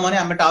పోదామని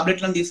అమ్మ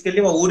టాబ్లెట్లను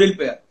తీసుకెళ్లి ఊరు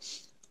వెళ్ళిపోయా.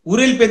 ఊరు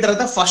వెళ్ళిపోయిన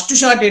తర్వాత ఫస్ట్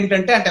షాట్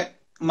ఏంటంటే, అంటే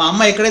మా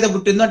అమ్మ ఎక్కడైతే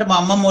పుట్టిందో, అంటే మా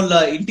అమ్మమ్మ వాళ్ళ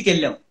ఇంటికి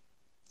వెళ్ళాం.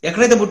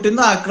 ఎక్కడైతే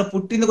పుట్టిందో అక్కడ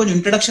పుట్టింది కొంచెం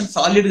ఇంట్రడక్షన్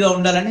సాలిడ్ గా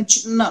ఉండాలని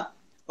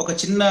ఒక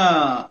చిన్న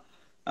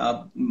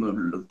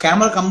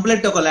కెమెరా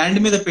కంప్లీట్ ఒక ల్యాండ్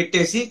మీద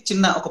పెట్టేసి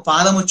చిన్న ఒక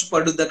పాదం వచ్చి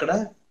పడుద్ది అక్కడ,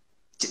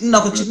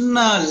 ఒక చిన్న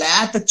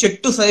లేత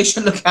చెట్టు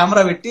సజెషన్ లో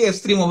కెమెరా పెట్టి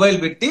S3 మొబైల్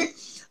పెట్టి,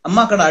 అమ్మ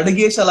అక్కడ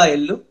అడిగేసి అలా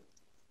వెళ్ళు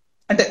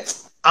అంటే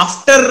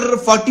ఆఫ్టర్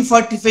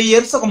 40-45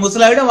 years ఒక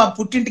ముసలావిడ మా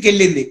పుట్టింటికి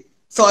వెళ్ళింది.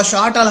 సో ఆ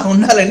షాట్ అలా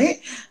ఉండాలని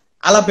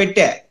అలా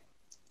పెట్టా.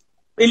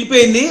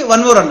 వెళ్ళిపోయింది.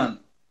 1 more అన్నాను,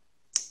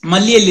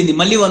 మళ్ళీ వెళ్ళింది,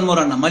 మళ్ళీ 1 more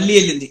అన్నా, మళ్ళీ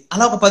వెళ్ళింది.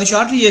 అలా ఒక 10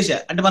 షాట్లు చేశా.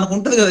 అంటే మనకు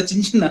ఉంటది కదా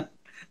చిన్న చిన్న,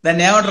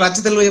 దాన్ని ఏమంటారు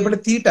రచతలు చెప్పంటే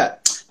తీట.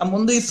 ఆ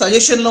ముందు ఈ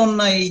సజెషన్ లో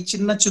ఉన్న ఈ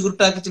చిన్న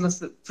చిగురుటాకి చిన్న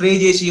స్ప్రే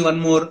చేసి 1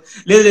 more,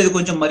 లేదు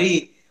కొంచెం మరీ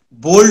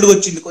బోల్డ్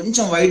వచ్చింది,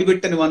 కొంచెం వైడ్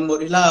పెట్టని 1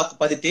 more, ఇలా ఒక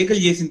 10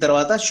 టేకులు చేసిన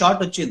తర్వాత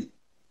షాట్ వచ్చింది.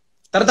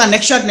 తర్వాత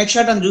నెక్స్ట్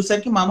షాట్ అని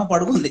చూసరికి మా అమ్మ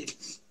పడుకుంది.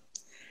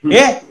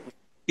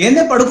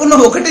 ఏందే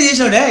పడుకున్నావు, ఒకటే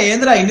చేసాడే,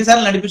 ఏంద్రా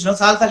ఎన్నిసార్లు నడిపించినావు,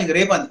 సార్లు ఇంక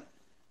రేపని.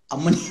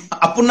 అమ్మని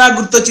అప్పుడు నాకు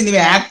గుర్తొచ్చింది,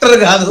 యాక్టర్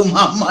కాదు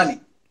మా అమ్మ అని.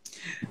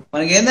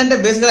 మనకి ఏంటంటే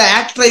బేసిక్ గా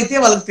యాక్టర్ అయితే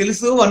వాళ్ళకి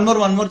తెలుసు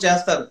 1 more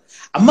చేస్తారు.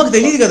 అమ్మకు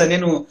తెలియదు కదా.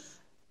 నేను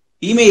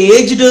ఈమె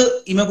ఏజ్డ్,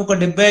 ఈమెకు ఒక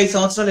 75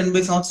 సంవత్సరాలు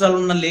 80 సంవత్సరాలు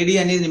ఉన్న లేడీ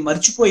అనేది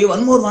మర్చిపోయి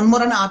 1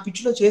 more అని ఆ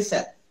పిచ్ లో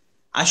చేశా.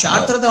 ఆ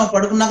షార్ట్ తర్వాత ఆమె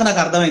పడుకున్నాక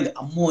నాకు అర్థమైంది,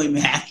 అమ్మో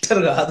ఈమె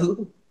యాక్టర్ కాదు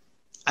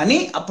అని.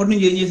 అప్పటి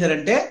నుంచి ఏం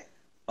చేశారంటే,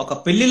 ఒక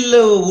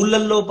పెళ్లిళ్ళు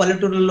ఊళ్ళల్లో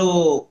పల్లెటూళ్ళలో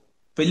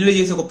పెళ్లిళ్ళు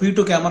చేసి ఒక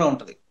P2 కెమెరా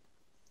ఉంటది.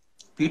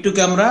 P2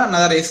 కెమెరా నా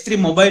దగ్గర S3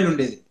 మొబైల్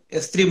ఉండేది.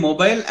 S3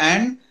 మొబైల్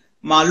అండ్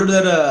మా అల్లుడు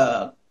దగ్గర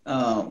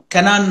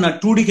కెనాన్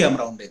 2D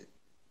కెమెరా ఉండేది.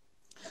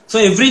 సో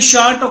ఎవ్రీ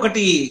షాట్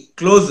ఒకటి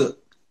close,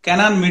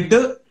 Canon mid,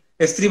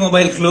 S3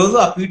 mobile close,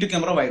 ఆ P2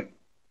 కెమెరా వైడ్.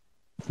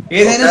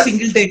 ఏదైనా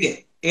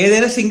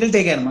సింగిల్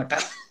టేకే అనమాట.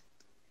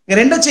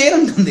 రెండో చైర్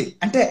ఉంటుంది.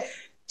 అంటే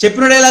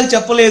చెప్పిన డైలాగ్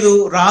చెప్పలేదు,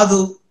 రాదు,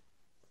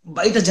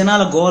 బయట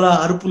జనాల గోల,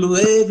 అరుపులు,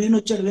 వేణు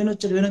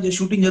వచ్చాడు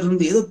షూటింగ్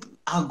జరుగుతుంది, ఏదో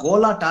ఆ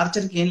గోల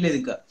టార్చర్కి ఏం లేదు.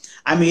 ఇంకా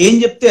ఆమె ఏం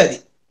చెప్తే అది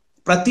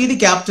ప్రతిదీ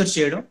క్యాప్చర్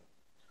చేయడం,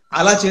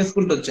 అలా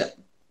చేసుకుంటూ వచ్చా.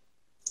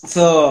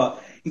 సో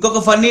ఇంకొక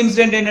ఫన్నీ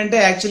ఇన్సిడెంట్ ఏంటంటే,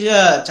 యాక్చువల్గా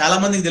చాలా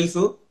మందికి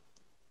తెలుసు,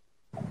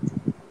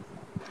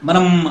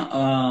 మనం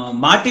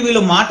మా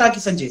టీవీలో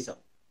మాటాకిస్ అని చేసాం.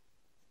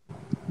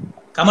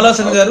 కమల్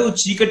హాసన్ గారు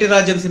చీకటి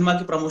రాజ్యం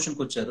సినిమాకి ప్రమోషన్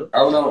కి వచ్చారు.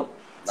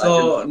 సో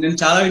నేను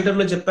చాలా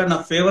ఇంటర్వ్యూలో చెప్పాను, నా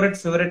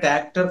ఫేవరెట్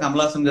యాక్టర్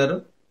కమల్ హాసన్ గారు,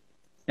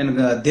 నేను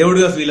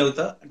దేవుడిగా ఫీల్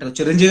అవుతా. అంటే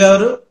చిరంజీవి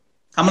గారు,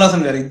 కమల్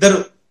హాసన్ గారు ఇద్దరు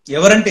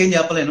ఎవరంటే ఏం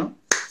చెప్పలేను.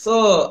 సో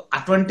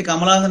అటువంటి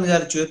కమల్ హాసన్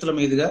గారి చేతుల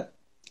మీదుగా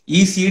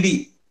ఈ CD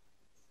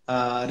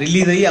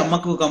రిలీజ్ అయ్యి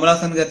అమ్మకు కమల్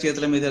హాసన్ గారి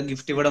చేతుల మీద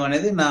గిఫ్ట్ ఇవ్వడం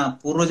అనేది నా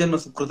పూర్వజన్మ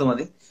సుకృతం.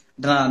 అది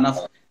నా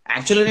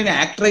యాక్చువల్గా నేను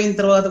యాక్టర్ అయిన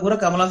తర్వాత కూడా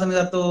కమల్ హాసన్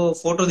గారితో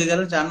ఫోటో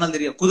దిగాలని ఛానల్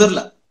తిరిగా,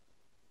 కుదరలా.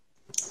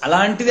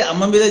 అలాంటిది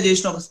అమ్మ మీద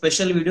చేసిన ఒక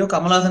స్పెషల్ వీడియో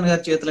కమల్ హాసన్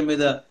గారి చేతుల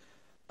మీద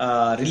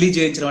రిలీజ్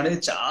చేయించడం అనేది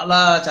చాలా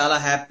చాలా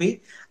హ్యాపీ.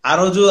 ఆ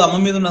రోజు అమ్మ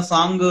మీద ఉన్న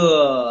సాంగ్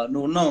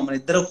నువ్వు ఉన్నావు, మన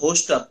ఇద్దరు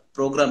హోస్ట్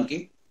ప్రోగ్రామ్ కి.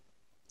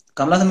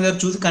 కమల్ హాసన్ గారు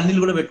చూసి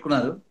కన్నీళ్ళు కూడా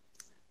పెట్టుకున్నారు.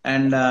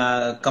 అండ్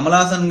కమల్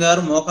హాసన్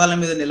గారు మోకాళ్ళ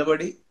మీద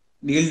నిలబడి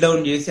నీల్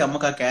డౌన్ చేసి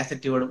అమ్మకి ఆ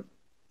క్యాసెట్ ఇవ్వడం,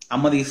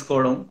 అమ్మ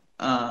తీసుకోవడం,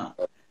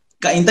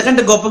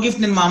 ఇంతకంటే గొప్ప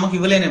గిఫ్ట్ నేను మా అమ్మకి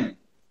ఇవ్వలేనేమో.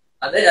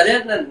 అదే అదే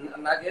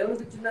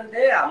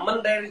నాకేమనిపించిందంటే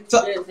అమ్మని డైరెక్ట్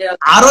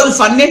ఆ రోజు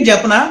ఫన్ ఏంటి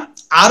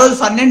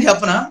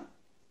చెప్పనా,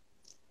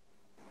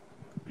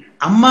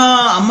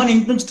 అమ్మని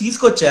ఇంటి నుంచి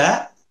తీసుకొచ్చా.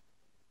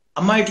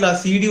 అమ్మ ఇట్లా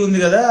సీడీ ఉంది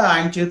కదా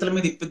ఆయన చేతుల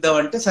మీద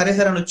ఇప్పిద్దామంటే సరే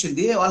సరే అని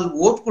వచ్చింది. వాళ్ళు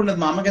ఓపుకుండదు,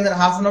 మా అమ్మ కింద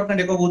హాఫ్ అన్ అవర్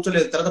కంటే ఎక్కువ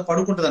కూర్చోలేదు, తర్వాత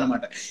పడుకుంటది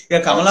అనమాట. ఇక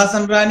కమల్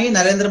హాసన్ రాని,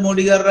 నరేంద్ర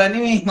మోడీ గారు రాని,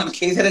 మన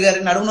కేసీఆర్ గారి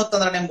నడుము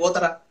నొత్తుందా నేను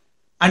పోతారా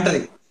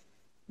అంటది.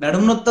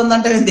 నడుము నొత్తుంది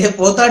అంటే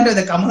పోతా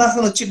అంటే కమల్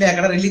హాసన్ వచ్చిండే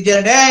అక్కడ రిలీజ్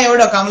చేయాలంటే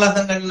ఎవడో కమల్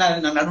హాసన్ కానీ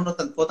నడుము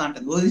నొత్తుంది పోతా అంటే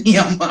ఓ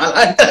అమ్మ అలా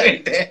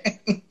అంటారంటే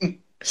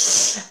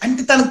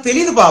అంటే తనకు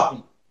తెలియదు పాపం.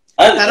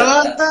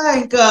 తర్వాత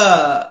ఇంకా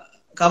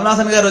కమల్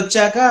హాసన్ గారు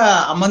వచ్చాక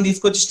అమ్మని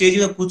తీసుకొచ్చి స్టేజ్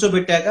మీద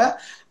కూర్చోబెట్టాక,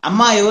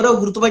 అమ్మ ఎవరో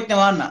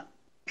గుర్తుపట్టినావా అన్న.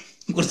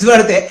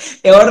 గుర్తుపడితే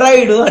ఎవడరా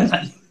ఇడు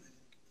అన్నాడు.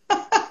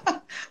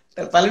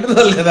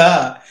 పల్లెటూరు కదా,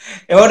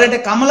 ఎవడంటే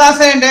కమల్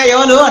హాసన్ అంటే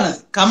ఎవరు అన్నది.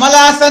 కమల్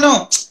హాసను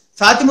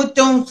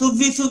సాతిముత్యం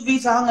సువ్వి సువ్వి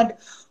సాంగ్ అంటే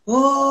ఓ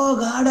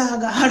గాడా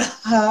గాడా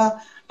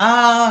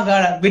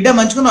గాడా బిడ్డ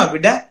మంచుకున్నావా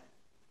బిడ్డ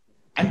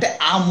అంటే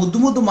ఆ ముద్దు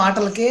ముద్దు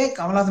మాటలకే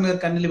కమల్ హాసన్ గారు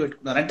కన్నీళ్ళు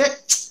పెట్టుకున్నారు. అంటే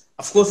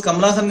అఫ్ కోర్స్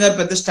కమల్ హాసన్ గారు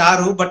పెద్ద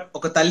స్టారు, బట్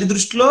ఒక తల్లి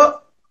దృష్టిలో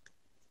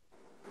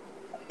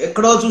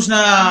ఎక్కడో చూసిన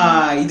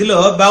ఇదిలో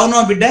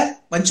బాగున్నావా బిడ్డ,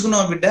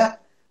 మంచుకున్నావా బిడ్డ,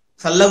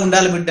 చల్లగా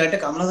ఉండాలి బిడ్డ అంటే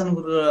కమల్ హాసన్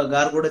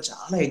గారు కూడా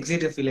చాలా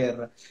ఎక్సైటెడ్ ఫీల్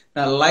అయ్యారు.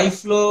 నా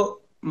లైఫ్ లో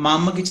మా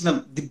అమ్మకి ఇచ్చిన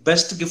ది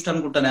బెస్ట్ గిఫ్ట్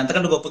అనుకుంటాను,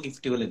 ఎంతకంటే గొప్ప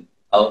గిఫ్ట్ ఇవ్వలేదు.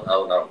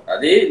 అవునవును,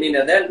 అదే నేను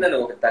అదే అంటున్నాను.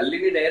 ఒక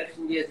తల్లిని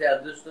డైరెక్షన్ చేసే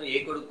అదృష్టం ఏ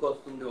కొడుకు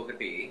వస్తుంది,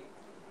 ఒకటి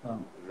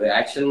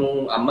యాక్షన్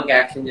అమ్మకి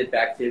యాక్షన్ చెప్పి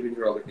యాక్ట్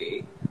చేయించడం ఒకటి,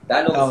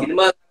 దాన్ని ఒక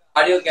సినిమా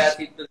ఆడియో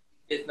క్యాసెట్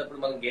చేసినప్పుడు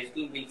మనం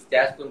గెస్టులు పిలిచి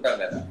చేస్తుంటాం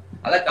కదా,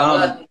 అలా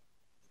కమల్ హాసన్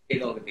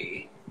చేయడం ఒకటి.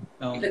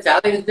 ఇట్లా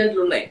చాలా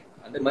ఇన్సిడెంట్లు ఉన్నాయి,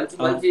 అంటే మంచి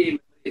మంచి.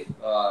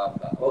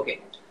 ఓకే,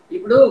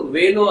 ఇప్పుడు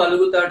వేణు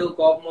అలుగుతాడు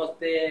కోపం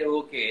వస్తే,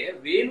 ఓకే,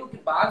 వేణుకి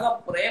బాగా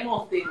ప్రేమ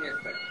వస్తే ఏం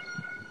చేస్తాడు?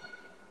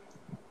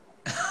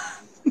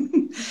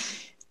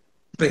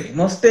 ప్రేమ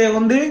వస్తే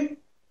ఏముంది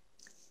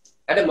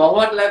అంటే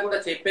మొహమాట లేకుండా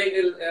చెప్పే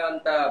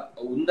అంత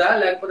ఉందా,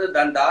 లేకపోతే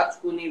దాన్ని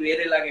దాచుకుని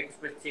వేరేలాగా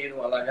ఎక్స్ప్రెస్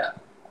చేయడం అలాగా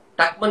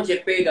టక్మని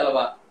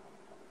చెప్పేయగలవా?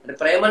 అంటే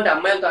ప్రేమ అంటే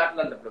అమ్మాయిలతో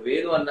ఆటలంటే ఇప్పుడు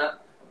వేణు అన్న,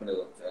 ఇప్పుడు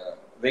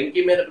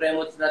వెంకీ మీద ప్రేమ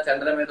వచ్చినా,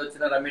 చంద్ర మీద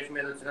వచ్చినా, రమేష్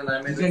మీద వచ్చినా, నా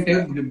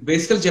మీద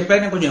బేసికల్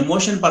చెప్పాక కొంచెం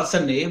ఎమోషన్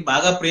పర్సన్ ని,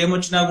 బాగా ప్రేమ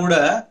వచ్చినా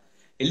కూడా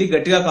వెళ్ళి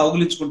గట్టిగా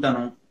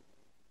కౌగులించుకుంటాను,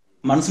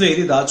 మనసులో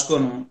ఏది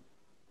దాచుకోను.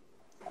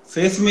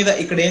 ఫేస్ మీద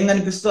ఇక్కడ ఏం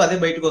కనిపిస్తూ అదే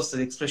బయటకు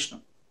వస్తుంది ఎక్స్ప్రెషన్.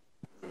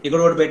 ఇక్కడ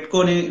ఒకటి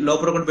పెట్టుకొని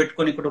లోపల ఒకటి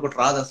పెట్టుకొని ఇక్కడ ఒకటి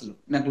రాదు అసలు.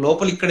 నాకు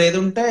లోపల ఇక్కడ ఏది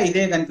ఉంటే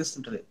ఇదే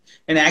కనిపిస్తుంటది.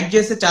 నేను యాక్ట్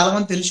చేస్తే చాలా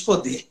మంది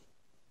తెలిసిపోద్ది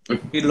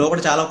ఈ లోపల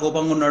చాలా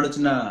కోపంగా ఉన్నాడు,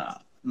 చిన్న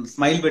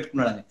స్మైల్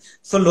పెట్టుకున్నాడు అని.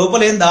 సో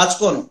లోపల ఏం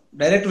దాచుకోను,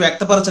 డైరెక్ట్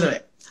వ్యక్తపరచడమే.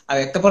 ఆ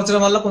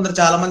వ్యక్తపరచడం వల్ల కొందరు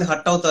చాలా మంది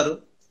హర్ట్ అవుతారు.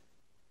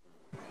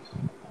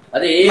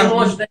 అదే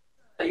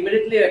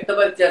ఇమిడియట్లీ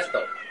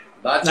వ్యక్తపరిచేస్తాం,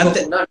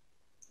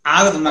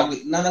 ఆగదు. నాకు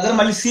నా దగ్గర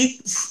మళ్ళీ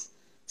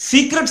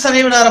సీక్రెట్స్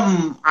అనేవి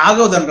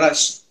ఆగవు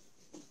ధనరాజ్.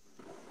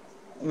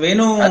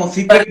 వేణు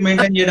సీక్రెట్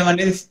మెయింటైన్ చేయడం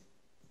అనేది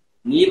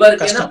నీ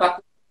వరకైనా పక్క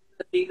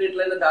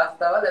సీక్రెట్లైనా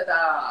దాస్తావా, లేదా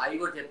అవి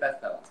కూడా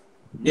చెప్పేస్తావా?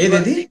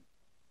 ఏదేది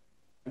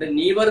అంటే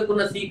నీ వరకు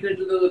ఉన్న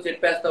సీక్రెట్లు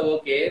చెప్పేస్తావు,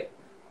 ఓకే,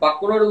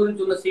 పక్కనోడు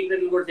గురించి ఉన్న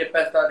సీక్రెట్లు కూడా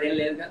చెప్పేస్తావు, అదేం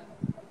లేదుగా.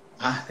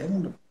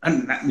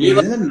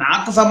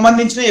 నాకు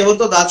సంబంధించిన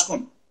ఎవరితో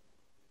దాచుకోను.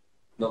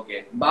 ఓకే,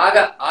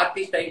 బాగా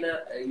ఆర్టిస్ట్ అయిన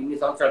ఇన్ని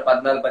సంవత్సరాలు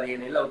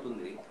 14-15 ఏళ్ళు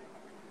అవుతుంది,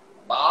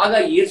 బాగా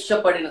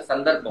ఈర్ష్యపడిన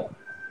సందర్భం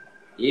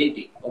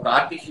ఏంటి? ఒక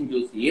ఆర్టిస్ట్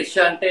చూసి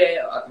ఈర్ష్య అంటే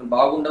అతను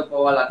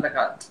బాగుండకపోవాలి అట్లా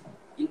కాదు,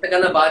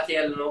 ఇంతకన్నా బాగా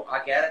చేయాలను, ఆ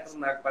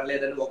క్యారెక్టర్ నాకు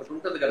పడలేదని ఒకటి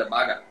ఉంటుంది కదా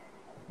బాగా,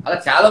 అలా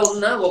చాలా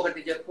ఉన్నా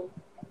ఒకటి చెప్పు.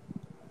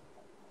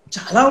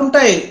 చాలా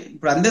ఉంటాయి.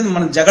 ఇప్పుడు అంతే,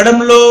 మన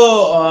జగడంలో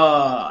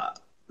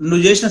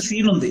నువ్వు చేసిన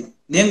సీన్ ఉంది,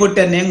 నేను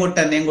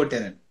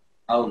కొట్టాను.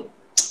 అవును,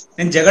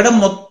 నేను జగడం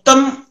మొత్తం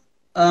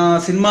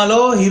సినిమాలో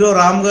హీరో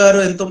రామ్ గారు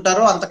ఎంత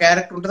ఉంటారో అంత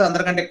క్యారెక్టర్ ఉంటుంది,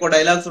 అందరికంటే ఎక్కువ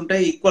డైలాగ్స్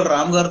ఉంటాయి, ఈక్వల్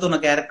రామ్ గారితో నా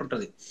క్యారెక్టర్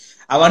ఉంటుంది.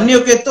 అవన్నీ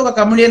ఒక ఎత్తు, ఒక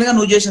కమెడియన్ గా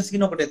నువ్వు చేసిన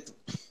సీన్ ఒకటి ఎత్తు.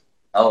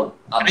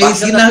 ఈ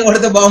సీన్ నాకు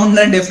కొడితే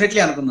బాగుందని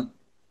డెఫినెట్లీ అనుకున్నాను.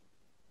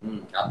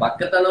 ఆ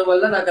పక్కతనం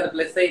వల్ల నాకు అది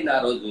ప్లస్ అయింది ఆ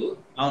రోజు.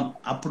 అవును,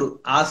 అప్పుడు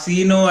ఆ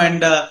సీను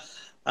అండ్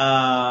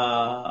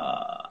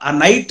ఆ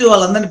నైట్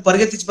వాళ్ళందరినీ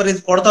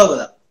పరిగెత్తి కొడతావు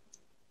కదా,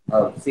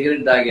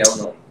 సిగరెట్ తాగి.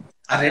 అవును,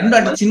 ఆ రెండు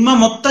అంటే సినిమా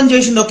మొత్తం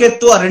చేసింది ఒక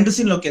ఎత్తు, ఆ రెండు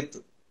సీన్లు ఒక ఎత్తు.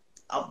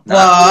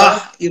 అబ్బా,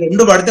 ఈ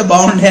రెండు పడితే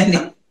బాగుండే అని.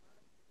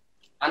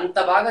 అంత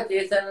బాగా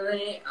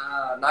చేశానని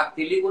నాకు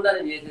తెలియకుండా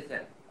నేను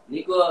చేసేసాను.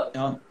 నీకు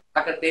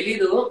అక్కడ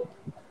తెలీదు,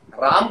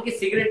 రామ్ కి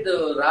సిగరెట్,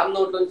 రామ్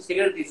నోట్ నుంచి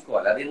సిగరెట్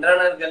తీసుకోవాలి, అది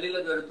ఇంద్రానగర్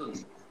గల్లీలో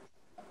జరుగుతుంది.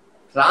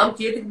 రామ్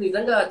చేతికి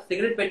నిజంగా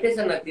సిగరెట్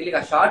పెట్టేసాను, నాకు తెలియక.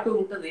 ఆ షార్ట్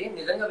ఉంటది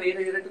నిజంగా, వేరే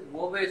సిగరెట్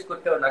గోబ వేసి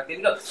కొట్టేవాడు నాకు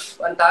తెలియక.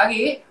 అని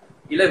తాగి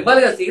ఇలా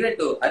ఇవ్వాలి కదా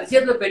సిగరెట్,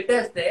 అరిచేతిలో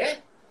పెట్టేస్తే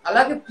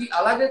అలాగే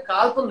అలాగే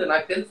కాలుతుంది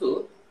నాకు తెలుసు.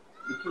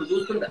 ఇప్పుడు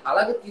చూస్తుంటే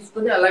అలాగే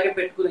తీసుకుని అలాగే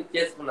పెట్టుకుని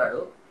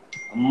ఇచ్చేసుకున్నాడు.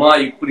 అమ్మా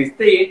ఇప్పుడు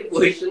ఇస్తే ఏంటి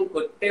పొజిషన్,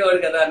 కొట్టేవాడు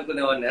కదా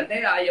అనుకునేవాడిని. అంటే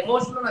ఆ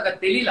ఎమోషన్ లో నాకు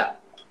అది తెలియలా.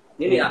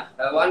 నేను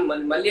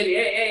మళ్ళీ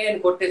ఏ ఏ అని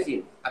కొట్టే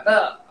సీన్ అట్లా,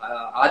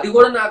 అది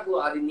కూడా నాకు,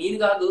 అది నేను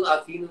కాదు ఆ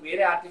సీన్,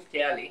 వేరే ఆర్టిస్ట్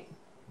చేయాలి.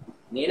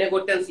 నేనే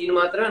కొట్టాను సీన్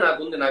మాత్రమే నాకు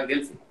ఉంది, నాకు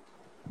తెలిసి.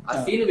 ఆ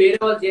సీన్ వేరే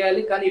వాళ్ళు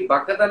చేయాలి. కానీ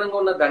బక్కతనంగా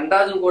ఉన్న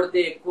దండరాజును కొడితే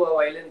ఎక్కువ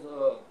వైలెన్స్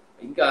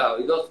ఇంకా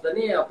ఇది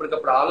వస్తుందని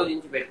అప్పటికప్పుడు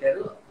ఆలోచించి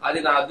పెట్టారు. అది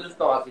నా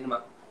అదృష్టం. ఆ సినిమా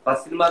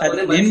ఫస్ట్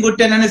సినిమాతోనే నేను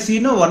కొట్టాననే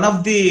సీన్ వన్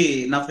ఆఫ్ ది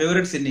నా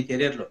ఫేవరెట్ సీన్ నీ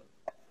కెరియర్ లో.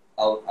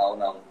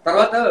 అవునవును.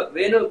 తర్వాత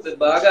వేణు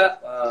బాగా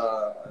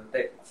అంటే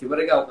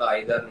చివరిగా ఒక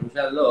 5-6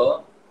 నిమిషాల్లో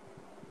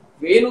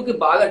వేణుకి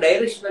బాగా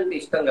డైరెక్షన్ అంటే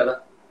ఇష్టం కదా.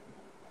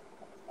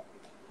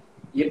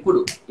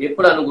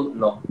 ఎప్పుడు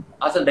అనుకుంటున్నావు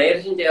అసలు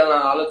డైరెక్షన్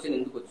చేయాలన్న ఆలోచన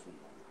ఎందుకు వచ్చింది?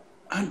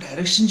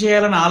 డైరెక్షన్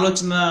చేయాలని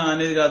ఆలోచన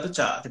అనేది కాదు,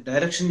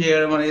 డైరెక్షన్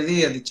చేయడం అనేది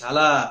అది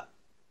చాలా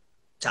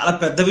చాలా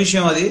పెద్ద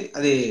విషయం. అది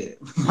అది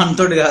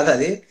మనతోటి కాదు,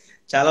 అది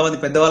చాలా మంది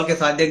పెద్దవాళ్ళకే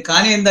సాధ్యం.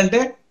 కానీ ఏంటంటే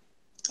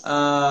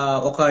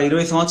ఒక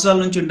 20 సంవత్సరాల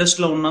నుంచి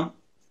ఇండస్ట్రీలో ఉన్నాం.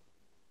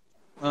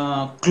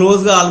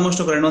 క్లోజ్ గా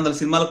ఆల్మోస్ట్ ఒక 200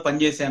 సినిమాలకు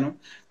పనిచేశాను.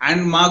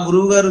 అండ్ మా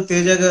గురువు గారు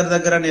తేజ గారి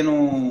దగ్గర నేను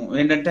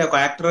ఏంటంటే ఒక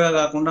యాక్టర్ గా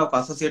కాకుండా ఒక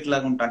అసోసియేట్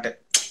లాగా ఉంటా. అంటే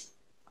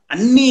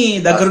అన్ని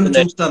దగ్గర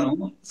నుంచి చూస్తాను.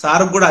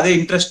 సార్ కూడా అదే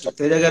ఇంట్రెస్ట్,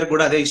 తేజ గారికి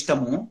కూడా అదే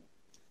ఇష్టము.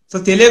 సో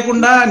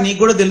తెలియకుండా నీకు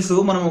కూడా తెలుసు,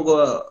 మనం ఒక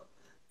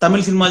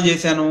తమిళ సినిమాలు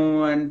చేశాను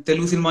అండ్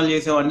తెలుగు సినిమాలు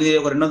చేసాం, అన్ని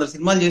ఒక 200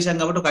 సినిమాలు చేశాం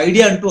కాబట్టి ఒక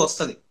ఐడియా అంటూ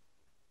వస్తుంది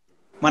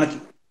మనకి.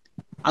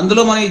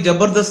 అందులో మన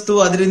జబర్దస్త్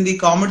అదిరింది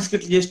కామెడీ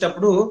స్కిట్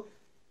చేసేటప్పుడు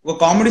ఒక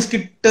కామెడీ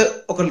స్కిట్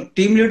ఒక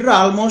టీమ్ లీడర్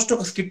ఆల్మోస్ట్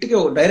ఒక స్కిట్ కి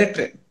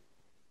డైరెక్టరే.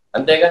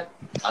 అంతేగా,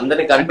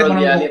 అందరిని కంట్రోల్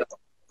చేయాలి.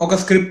 ఒక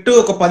స్క్రిప్ట్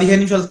ఒక 15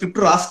 నిమిషాల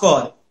స్క్రిప్ట్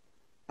రాసుకోవాలి.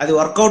 అది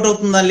వర్కౌట్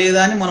అవుతుందా లేదా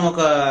అని మనం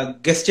ఒక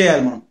గెస్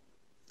చేయాలి. మనం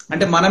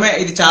అంటే మనమే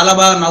ఇది చాలా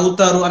బాగా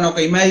నవ్వుతారు అని ఒక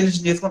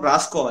ఇమాజినేషన్ చేసుకొని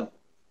రాసుకోవాలి.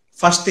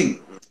 ఫస్ట్ థింగ్,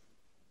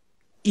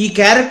 ఈ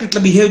క్యారెక్టర్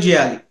ఇట్లా బిహేవ్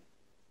చేయాలి,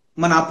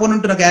 మన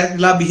అపోనెంట్ ఉన్న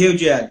క్యారెక్టర్ ఇలా బిహేవ్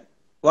చేయాలి,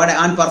 వాడి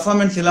ఆన్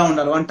పర్ఫార్మెన్స్ ఇలా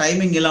ఉండాలి, వాడి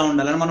టైమింగ్ ఇలా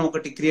ఉండాలని మనం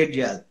ఒకటి క్రియేట్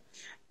చేయాలి.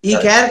 ఈ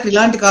క్యారెక్టర్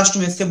ఇలాంటి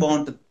కాస్ట్యూమ్ వేస్తే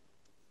బాగుంటుంది.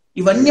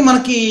 ఇవన్నీ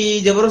మనకి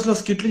జబర్దస్త్ లో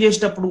స్కిట్లు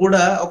చేసేటప్పుడు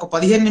కూడా ఒక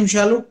 15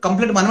 నిమిషాలు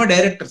కంప్లీట్ మనమే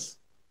డైరెక్టర్స్.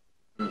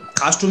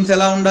 కాస్ట్యూమ్స్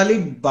ఎలా ఉండాలి,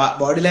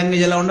 బాడీ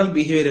లాంగ్వేజ్ ఎలా ఉండాలి,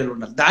 బిహేవియర్ ఎలా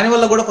ఉండాలి,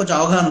 దానివల్ల కూడా కొంచెం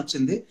అవగాహన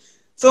వచ్చింది.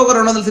 సో ఒక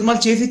 200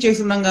 సినిమాలు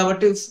చేసి ఉన్నాం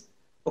కాబట్టి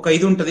ఒక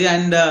ఇది ఉంటుంది.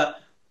 అండ్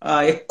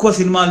ఎక్కువ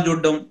సినిమాలు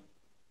చూడడం,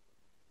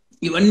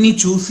 ఇవన్నీ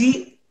చూసి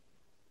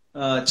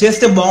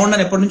చేస్తే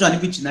బాగుండని ఎప్పటి నుంచో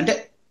అనిపించింది. అంటే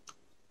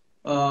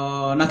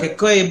నాకు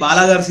ఎక్కువ ఈ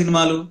బాలాగారి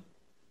సినిమాలు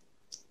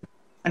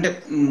అంటే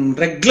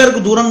రెగ్యులర్ కు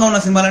దూరంగా ఉన్న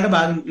సినిమాలు అంటే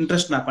బాగా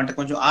ఇంట్రెస్ట్ నాకు. అంటే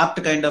కొంచెం art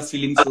kind of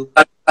feelings,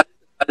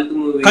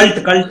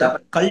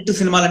 cult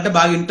సినిమాలు అంటే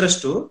బాగా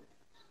ఇంట్రెస్ట్.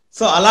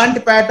 సో అలాంటి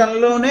ప్యాటర్న్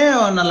లోనే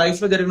నా లైఫ్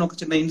లో జరిగిన ఒక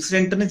చిన్న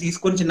ఇన్సిడెంట్ ని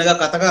తీసుకొని చిన్నగా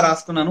కథగా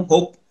రాసుకున్నాను.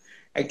 హోప్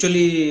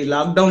యాక్చువల్లీ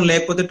లాక్డౌన్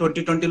లేకపోతే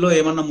 2020లో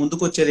ఏమన్నా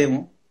ముందుకు వచ్చేదేమో.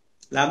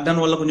 లాక్డౌన్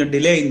వల్ల కొంచెం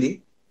డిలే అయింది.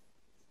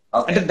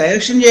 అంటే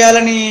డైరెక్షన్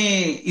చేయాలని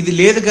ఇది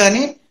లేదు,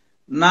 కానీ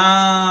నా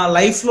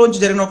లైఫ్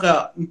లోంచి జరిగిన ఒక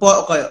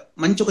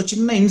మంచి ఒక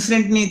చిన్న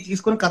ఇన్సిడెంట్ ని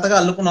తీసుకొని కథగా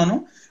అల్లుకున్నాను.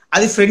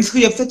 అది ఫ్రెండ్స్ కి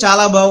చెప్తే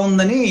చాలా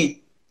బాగుందని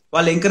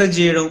వాళ్ళు ఎంకరేజ్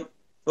చేయడం,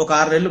 ఒక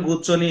 6 నెలలు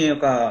కూర్చొని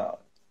ఒక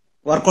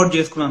వర్కౌట్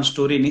చేసుకున్నాను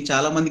స్టోరీని.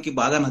 చాలా మందికి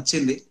బాగా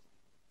నచ్చింది.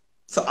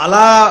 సో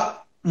అలా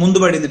ముందు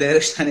పడింది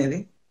డైరెక్షన్ అనేది.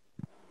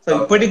 సో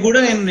ఇప్పటికి కూడా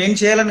నేను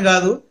చేయాలని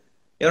కాదు,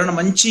 ఎవరైనా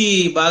మంచి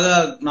బాగా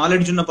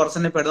నాలెడ్జ్ ఉన్న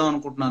పర్సన్ పెడదాం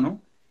అనుకుంటున్నాను.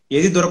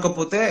 ఏది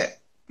దొరకకపోతే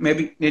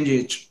మేబీ నేను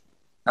చేయొచ్చు.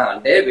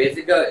 అంటే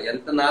బేసిక్ గా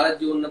ఎంత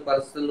నాలెడ్జ్ ఉన్న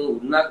పర్సన్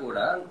ఉన్నా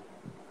కూడా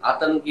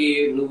అతనికి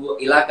నువ్వు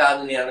ఇలా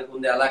కాదు నేను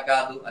అనుకుంది అలా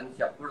కాదు అని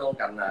చెప్పడం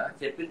కన్నా,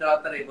 చెప్పిన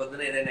తర్వాత రేపు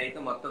పొద్దున ఏదైనా అయితే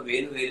మొత్తం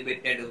వేలు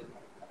పెట్టాడు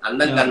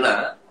అందం కన్నా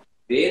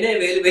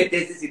వేలు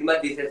పెట్టేసి సినిమా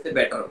తీసేస్తే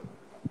బెటర్.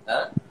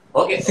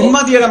 ఓకే, సినిమా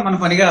తీయడం మన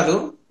పని కాదు.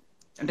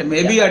 అంటే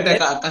మేబీ అంటే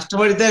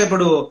కష్టపడితే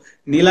ఇప్పుడు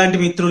నీలాంటి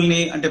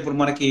మిత్రుల్ని, అంటే ఇప్పుడు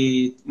మనకి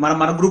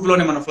మన గ్రూప్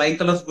లోనే, మన ఫ్లయింగ్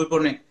కలర్స్ గ్రూప్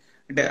లోనే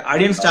అంటే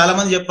ఆడియన్స్ చాలా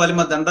మంది చెప్పాలి,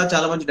 మా ధనరాజ్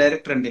చాలా మంచి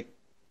డైరెక్టర్ అండి.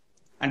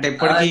 అంటే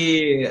ఇప్పటికి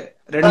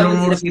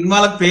 2-3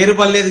 సినిమాలకు పేరు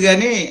పడలేదు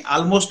కానీ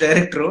ఆల్మోస్ట్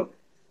డైరెక్టర్.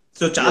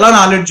 సో చాలా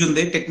నాలెడ్జ్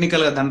ఉంది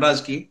టెక్నికల్ గా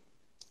ధనరాజ్ కి.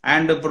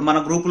 అండ్ ఇప్పుడు మన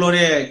గ్రూప్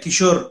లోనే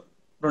కిషోర్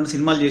 2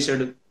 సినిమాలు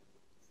చేశాడు,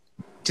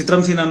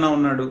 చిత్రం సీన్ అన్న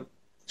ఉన్నాడు,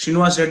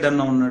 శ్రీనివాస్ రెడ్డి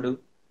అన్న ఉన్నాడు,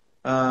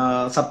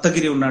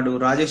 సప్తగిరి ఉన్నాడు,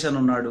 రాజేష్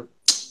అన్న ఉన్నాడు.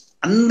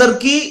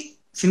 అందరికీ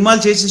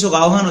సినిమాలు చేసేసి ఒక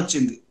అవగాహన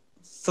వచ్చింది.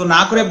 సో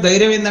నాకు రేపు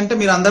ధైర్యం ఏంటంటే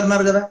మీరు అందరు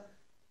ఉన్నారు కదా,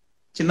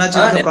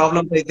 చిన్న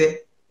ప్రాబ్లమ్స్ అయితే.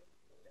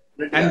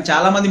 అండ్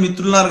చాలా మంది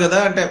మిత్రులు ఉన్నారు కదా.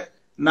 అంటే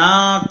నా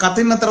కథ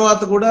విన్న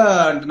తర్వాత కూడా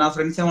అంటే నా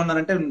ఫ్రెండ్స్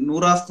ఏమన్నారంటే,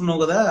 నువ్వు రాస్తున్నావు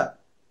కదా,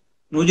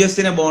 నువ్వు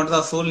చేస్తేనే బాగుంటుంది,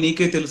 ఆ సోల్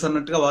నీకే తెలుసు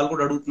అన్నట్టుగా వాళ్ళు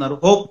కూడా అడుగుతున్నారు.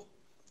 హోప్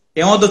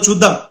ఏమవుతుందో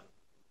చూద్దాం.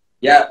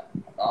 Yeah,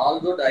 all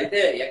good. అయితే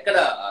ఎక్కడ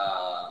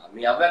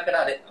మీ అమ్మ ఎక్కడ,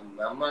 అదే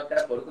మీ అమ్మ ఎక్కడ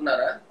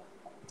పడుకున్నారా?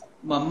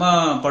 మా అమ్మ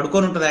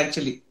పడుకొని ఉంటది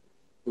యాక్చువల్లీ.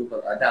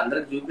 అంటే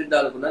అందరికి చూపిద్దాం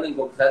అనుకున్నాను,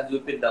 ఇంకొకసారి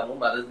చూపిద్దాము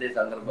మదర్స్ డే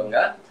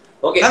సందర్భంగా.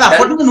 ఓకే,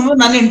 అప్పటి నువ్వు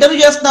నన్ను ఇంటర్వ్యూ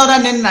చేస్తున్నావురా,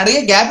 నేను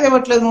అడిగే గ్యాప్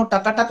ఇవ్వట్లేదు, నువ్వు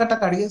టక్క టక్క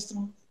టక్క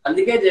అడిగేస్తున్నావు.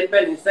 అందుకే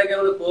చెప్పాను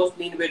ఇన్స్టాగ్రామ్ లో పోస్ట్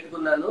నేను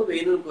పెట్టుకున్నాను,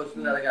 వేణు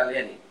క్వశ్చన్ అడగాలి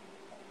అని.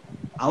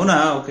 అవునా?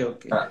 Okay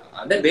okay.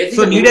 అంటే సో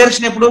బేసిక్ నీ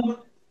డైరెక్షన్ ఎప్పుడు?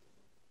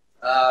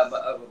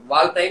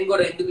 వాళ్ళ టైం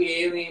కూడా ఎందుకు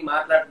ఏమి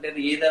మాట్లాడలేదు,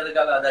 ఏది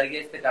అడగాలో అది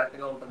అడిగేస్తే కరెక్ట్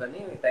గా ఉంటుందని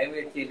టైం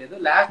వేస్ట్ చేయలేదు.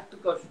 లాస్ట్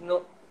క్వశ్చన్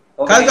కాదు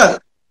ఒకటి కాదు,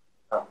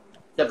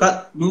 చెప్పండి.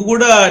 నువ్వు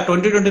కూడా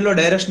 2020లో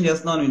డైరెక్షన్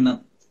చేస్తున్నావు అని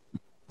విన్నాను.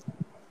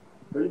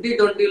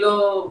 2020లో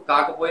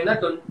కాకపోయినా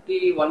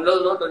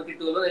 21లోనో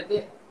 22లో అయితే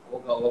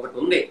ఒకటి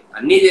ఉంది.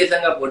 అన్ని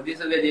చేసాం,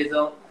 ప్రొడ్యూసర్ గా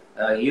చేసాం,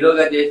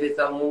 హీరోగా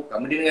చేసేసాము,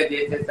 కమెడియన్ గా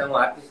చేసేసాము,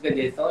 ఆర్టిస్ట్ గా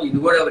చేసాం, ఇది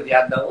కూడా ఒకటి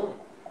చేద్దాము,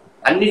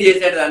 అన్ని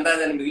చేసాడు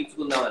ధనరాజ్ అని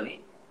మిగిల్చుకుందామని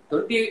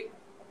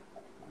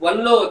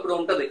 21లో ఇప్పుడు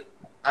ఉంటది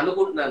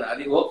అనుకుంటున్నాను.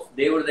 అది హోప్స్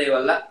దేవుడి దయ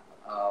వల్ల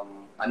ఆ,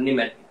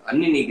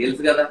 అన్ని నీకు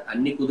తెలుసు కదా,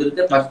 అన్ని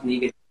కుదిరితే ఫస్ట్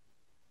నీకే.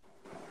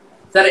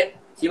 సరే,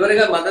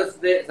 చివరిగా మదర్స్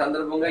డే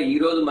సందర్భంగా ఈ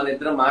రోజు మన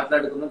ఇద్దరం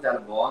మాట్లాడుకున్నాం,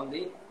 చాలా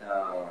బాగుంది.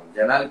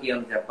 జనాలకి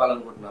ఏమైనా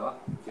చెప్పాలనుకుంటున్నావా?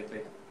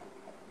 చెప్పేది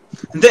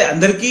అంతే,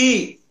 అందరికీ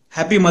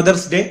హ్యాపీ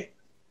మదర్స్ డే.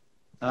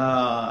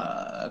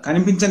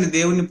 కనిపించని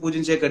దేవుణ్ణి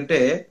పూజించే కంటే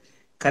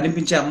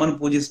కనిపించే అమ్మను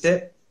పూజిస్తే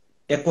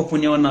ఎక్కువ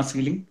పుణ్యం అని నా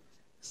feeling.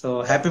 So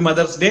happy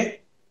mother's day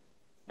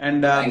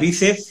and thank be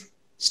safe,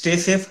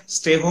 safe,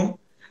 stay home.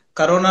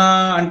 Corona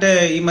అంటే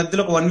ఈ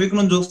మధ్యలో ఒక 1 వీక్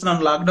నుంచి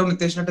చూస్తున్నాను, లాక్డౌన్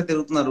ఎత్తేసినట్టే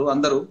తిరుగుతున్నారు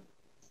అందరూ.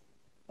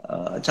 ఆ,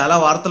 చాలా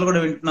వార్తలు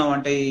కూడా వింటున్నాం,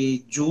 అంటే ఈ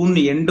జూన్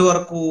ఎండ్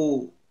వరకు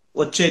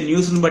వచ్చే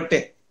న్యూస్ ని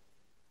బట్టే.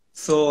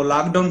 సో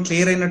లాక్డౌన్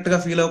క్లియర్ అయినట్టుగా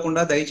ఫీల్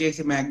అవ్వకుండా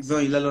దయచేసి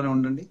మాక్సిమం ఇళ్లలోనే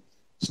ఉండండి.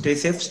 Stay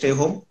safe, stay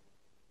home.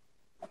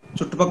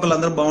 చుట్టుపక్కల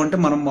అందరూ బాగుంటే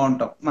మనం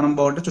బాగుంటాం, మనం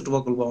బాగుంటే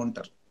చుట్టుపక్కల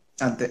బాగుంటారు.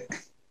 అంతే.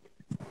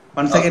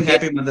 Once again okay,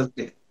 happy mother's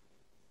day.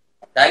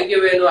 Thank you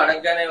Venu.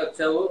 అడగగానే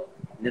వచ్చావు,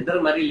 నిద్ర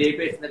మరీ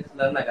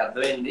లేపేసినట్టున్నారు, నాకు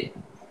అర్థమైంది.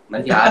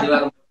 మంచి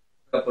ఆదివారం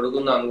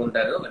పడుకుందాం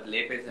అనుకుంటారు, but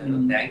లేపేశాను.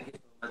 Thank you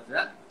so much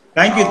రా.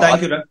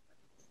 థ్యాంక్ యూ రా.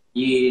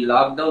 ఈ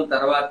లాక్డౌన్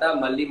తర్వాత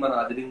మళ్ళీ మనం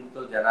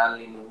అదిరింపుతో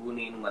జనాల్ని, నువ్వు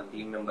నేను మన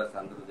టీం మెంబర్స్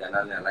అందరూ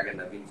జనాల్ని అలాగే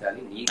నవ్వించాలి.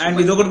 నీకు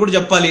అండ్ ఇది ఒకటి కూడా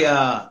చెప్పాలి,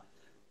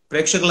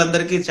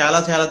 ప్రేక్షకులందరికీ చాలా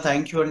చాలా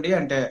థ్యాంక్ యూ అండి.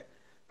 అంటే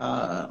ఆ,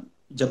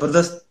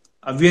 జబర్దస్త్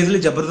అబ్వియస్లీ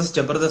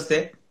జబర్దస్తే,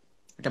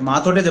 అంటే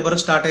మాతోటే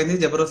జబర్దస్త్ స్టార్ట్ అయింది.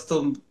 జబర్దస్త్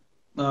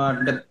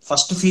అంటే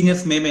ఫస్ట్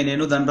సీనియర్స్ మేమే,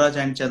 నేను, Dhanraj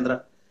and Chandra.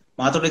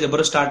 మాతోటే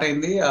Jabardasth start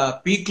అయింది.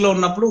 పీక్ లో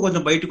ఉన్నప్పుడు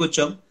కొంచెం బయటకు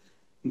వచ్చాం,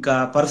 ఇంకా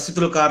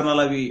పరిస్థితుల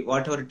కారణాలు అవి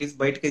వాట్ ఎవర్ ఇట్ ఈస్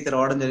బయటకు అయితే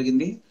రావడం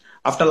జరిగింది.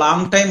 ఆఫ్టర్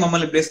లాంగ్ టైం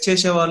మమ్మల్ని బ్లెస్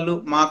చేసే వాళ్ళు,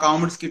 మా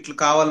కామెడీస్ కి ఇట్లు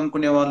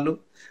కావాలనుకునే వాళ్ళు,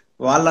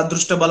 వాళ్ళ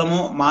అదృష్ట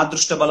బలమో మా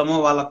అదృష్ట బలమో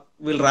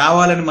వీళ్ళు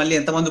రావాలని మళ్ళీ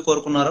ఎంతమంది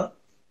కోరుకున్నారో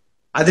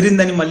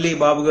అదిరిందని మళ్ళీ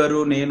బాబు గారు,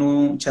 నేను,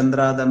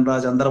 చంద్ర,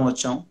 ధనరాజ్ అందరం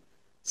వచ్చాం.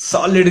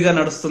 సాలిడ్ గా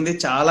నడుస్తుంది,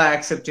 చాలా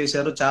యాక్సెప్ట్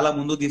చేశారు, చాలా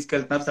ముందుకు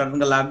తీసుకెళ్తున్నారు.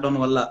 సడన్ గా లాక్డౌన్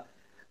వల్ల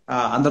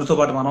అందరితో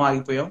పాటు మనం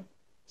ఆగిపోయాం.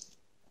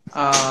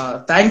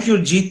 Thank you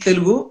Jeet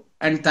Telugu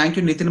and thank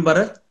you Nitin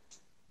Bharat.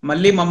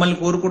 మళ్ళీ మమ్మల్ని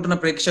కోరుకుంటున్న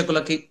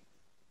ప్రేక్షకులకి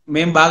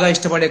మేం బాగా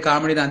ఇష్టపడే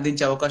కామెడీని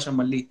అందించే అవకాశం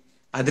మళ్ళీ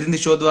అదిరింది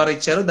షో ద్వారా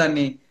ఇచ్చారు,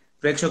 దాన్ని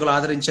ప్రేక్షకులు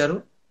ఆదరించారు.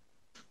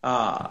 ఆ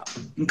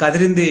ఇంకా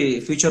అదిరింది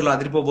ఫ్యూచర్ లో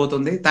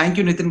అదిరిపోబోతుంది. Thank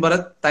you Nitin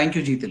Bharat, thank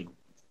you G Telugu.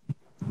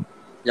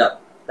 Yeah,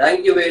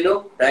 thank you Venu,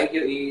 thank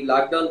you. ఈ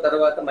లాక్డౌన్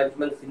తర్వాత మంచి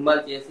మంచి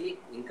సినిమాలు చేసి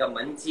ఇంకా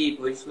మంచి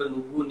పొజిషన్ లో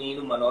నువ్వు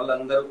నేను మన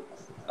వాళ్ళందరూ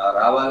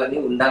రావాలని,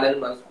 ఉండాలని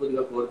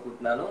మనస్ఫూర్తిగా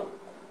కోరుకుంటున్నాను.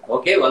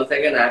 Okay, once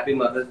again happy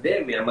mother's day.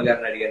 మీ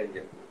అమ్మగారిని అడిగానని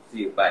చెప్పు. See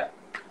you, bye.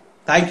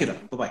 Thank you రా,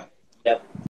 బాయ్.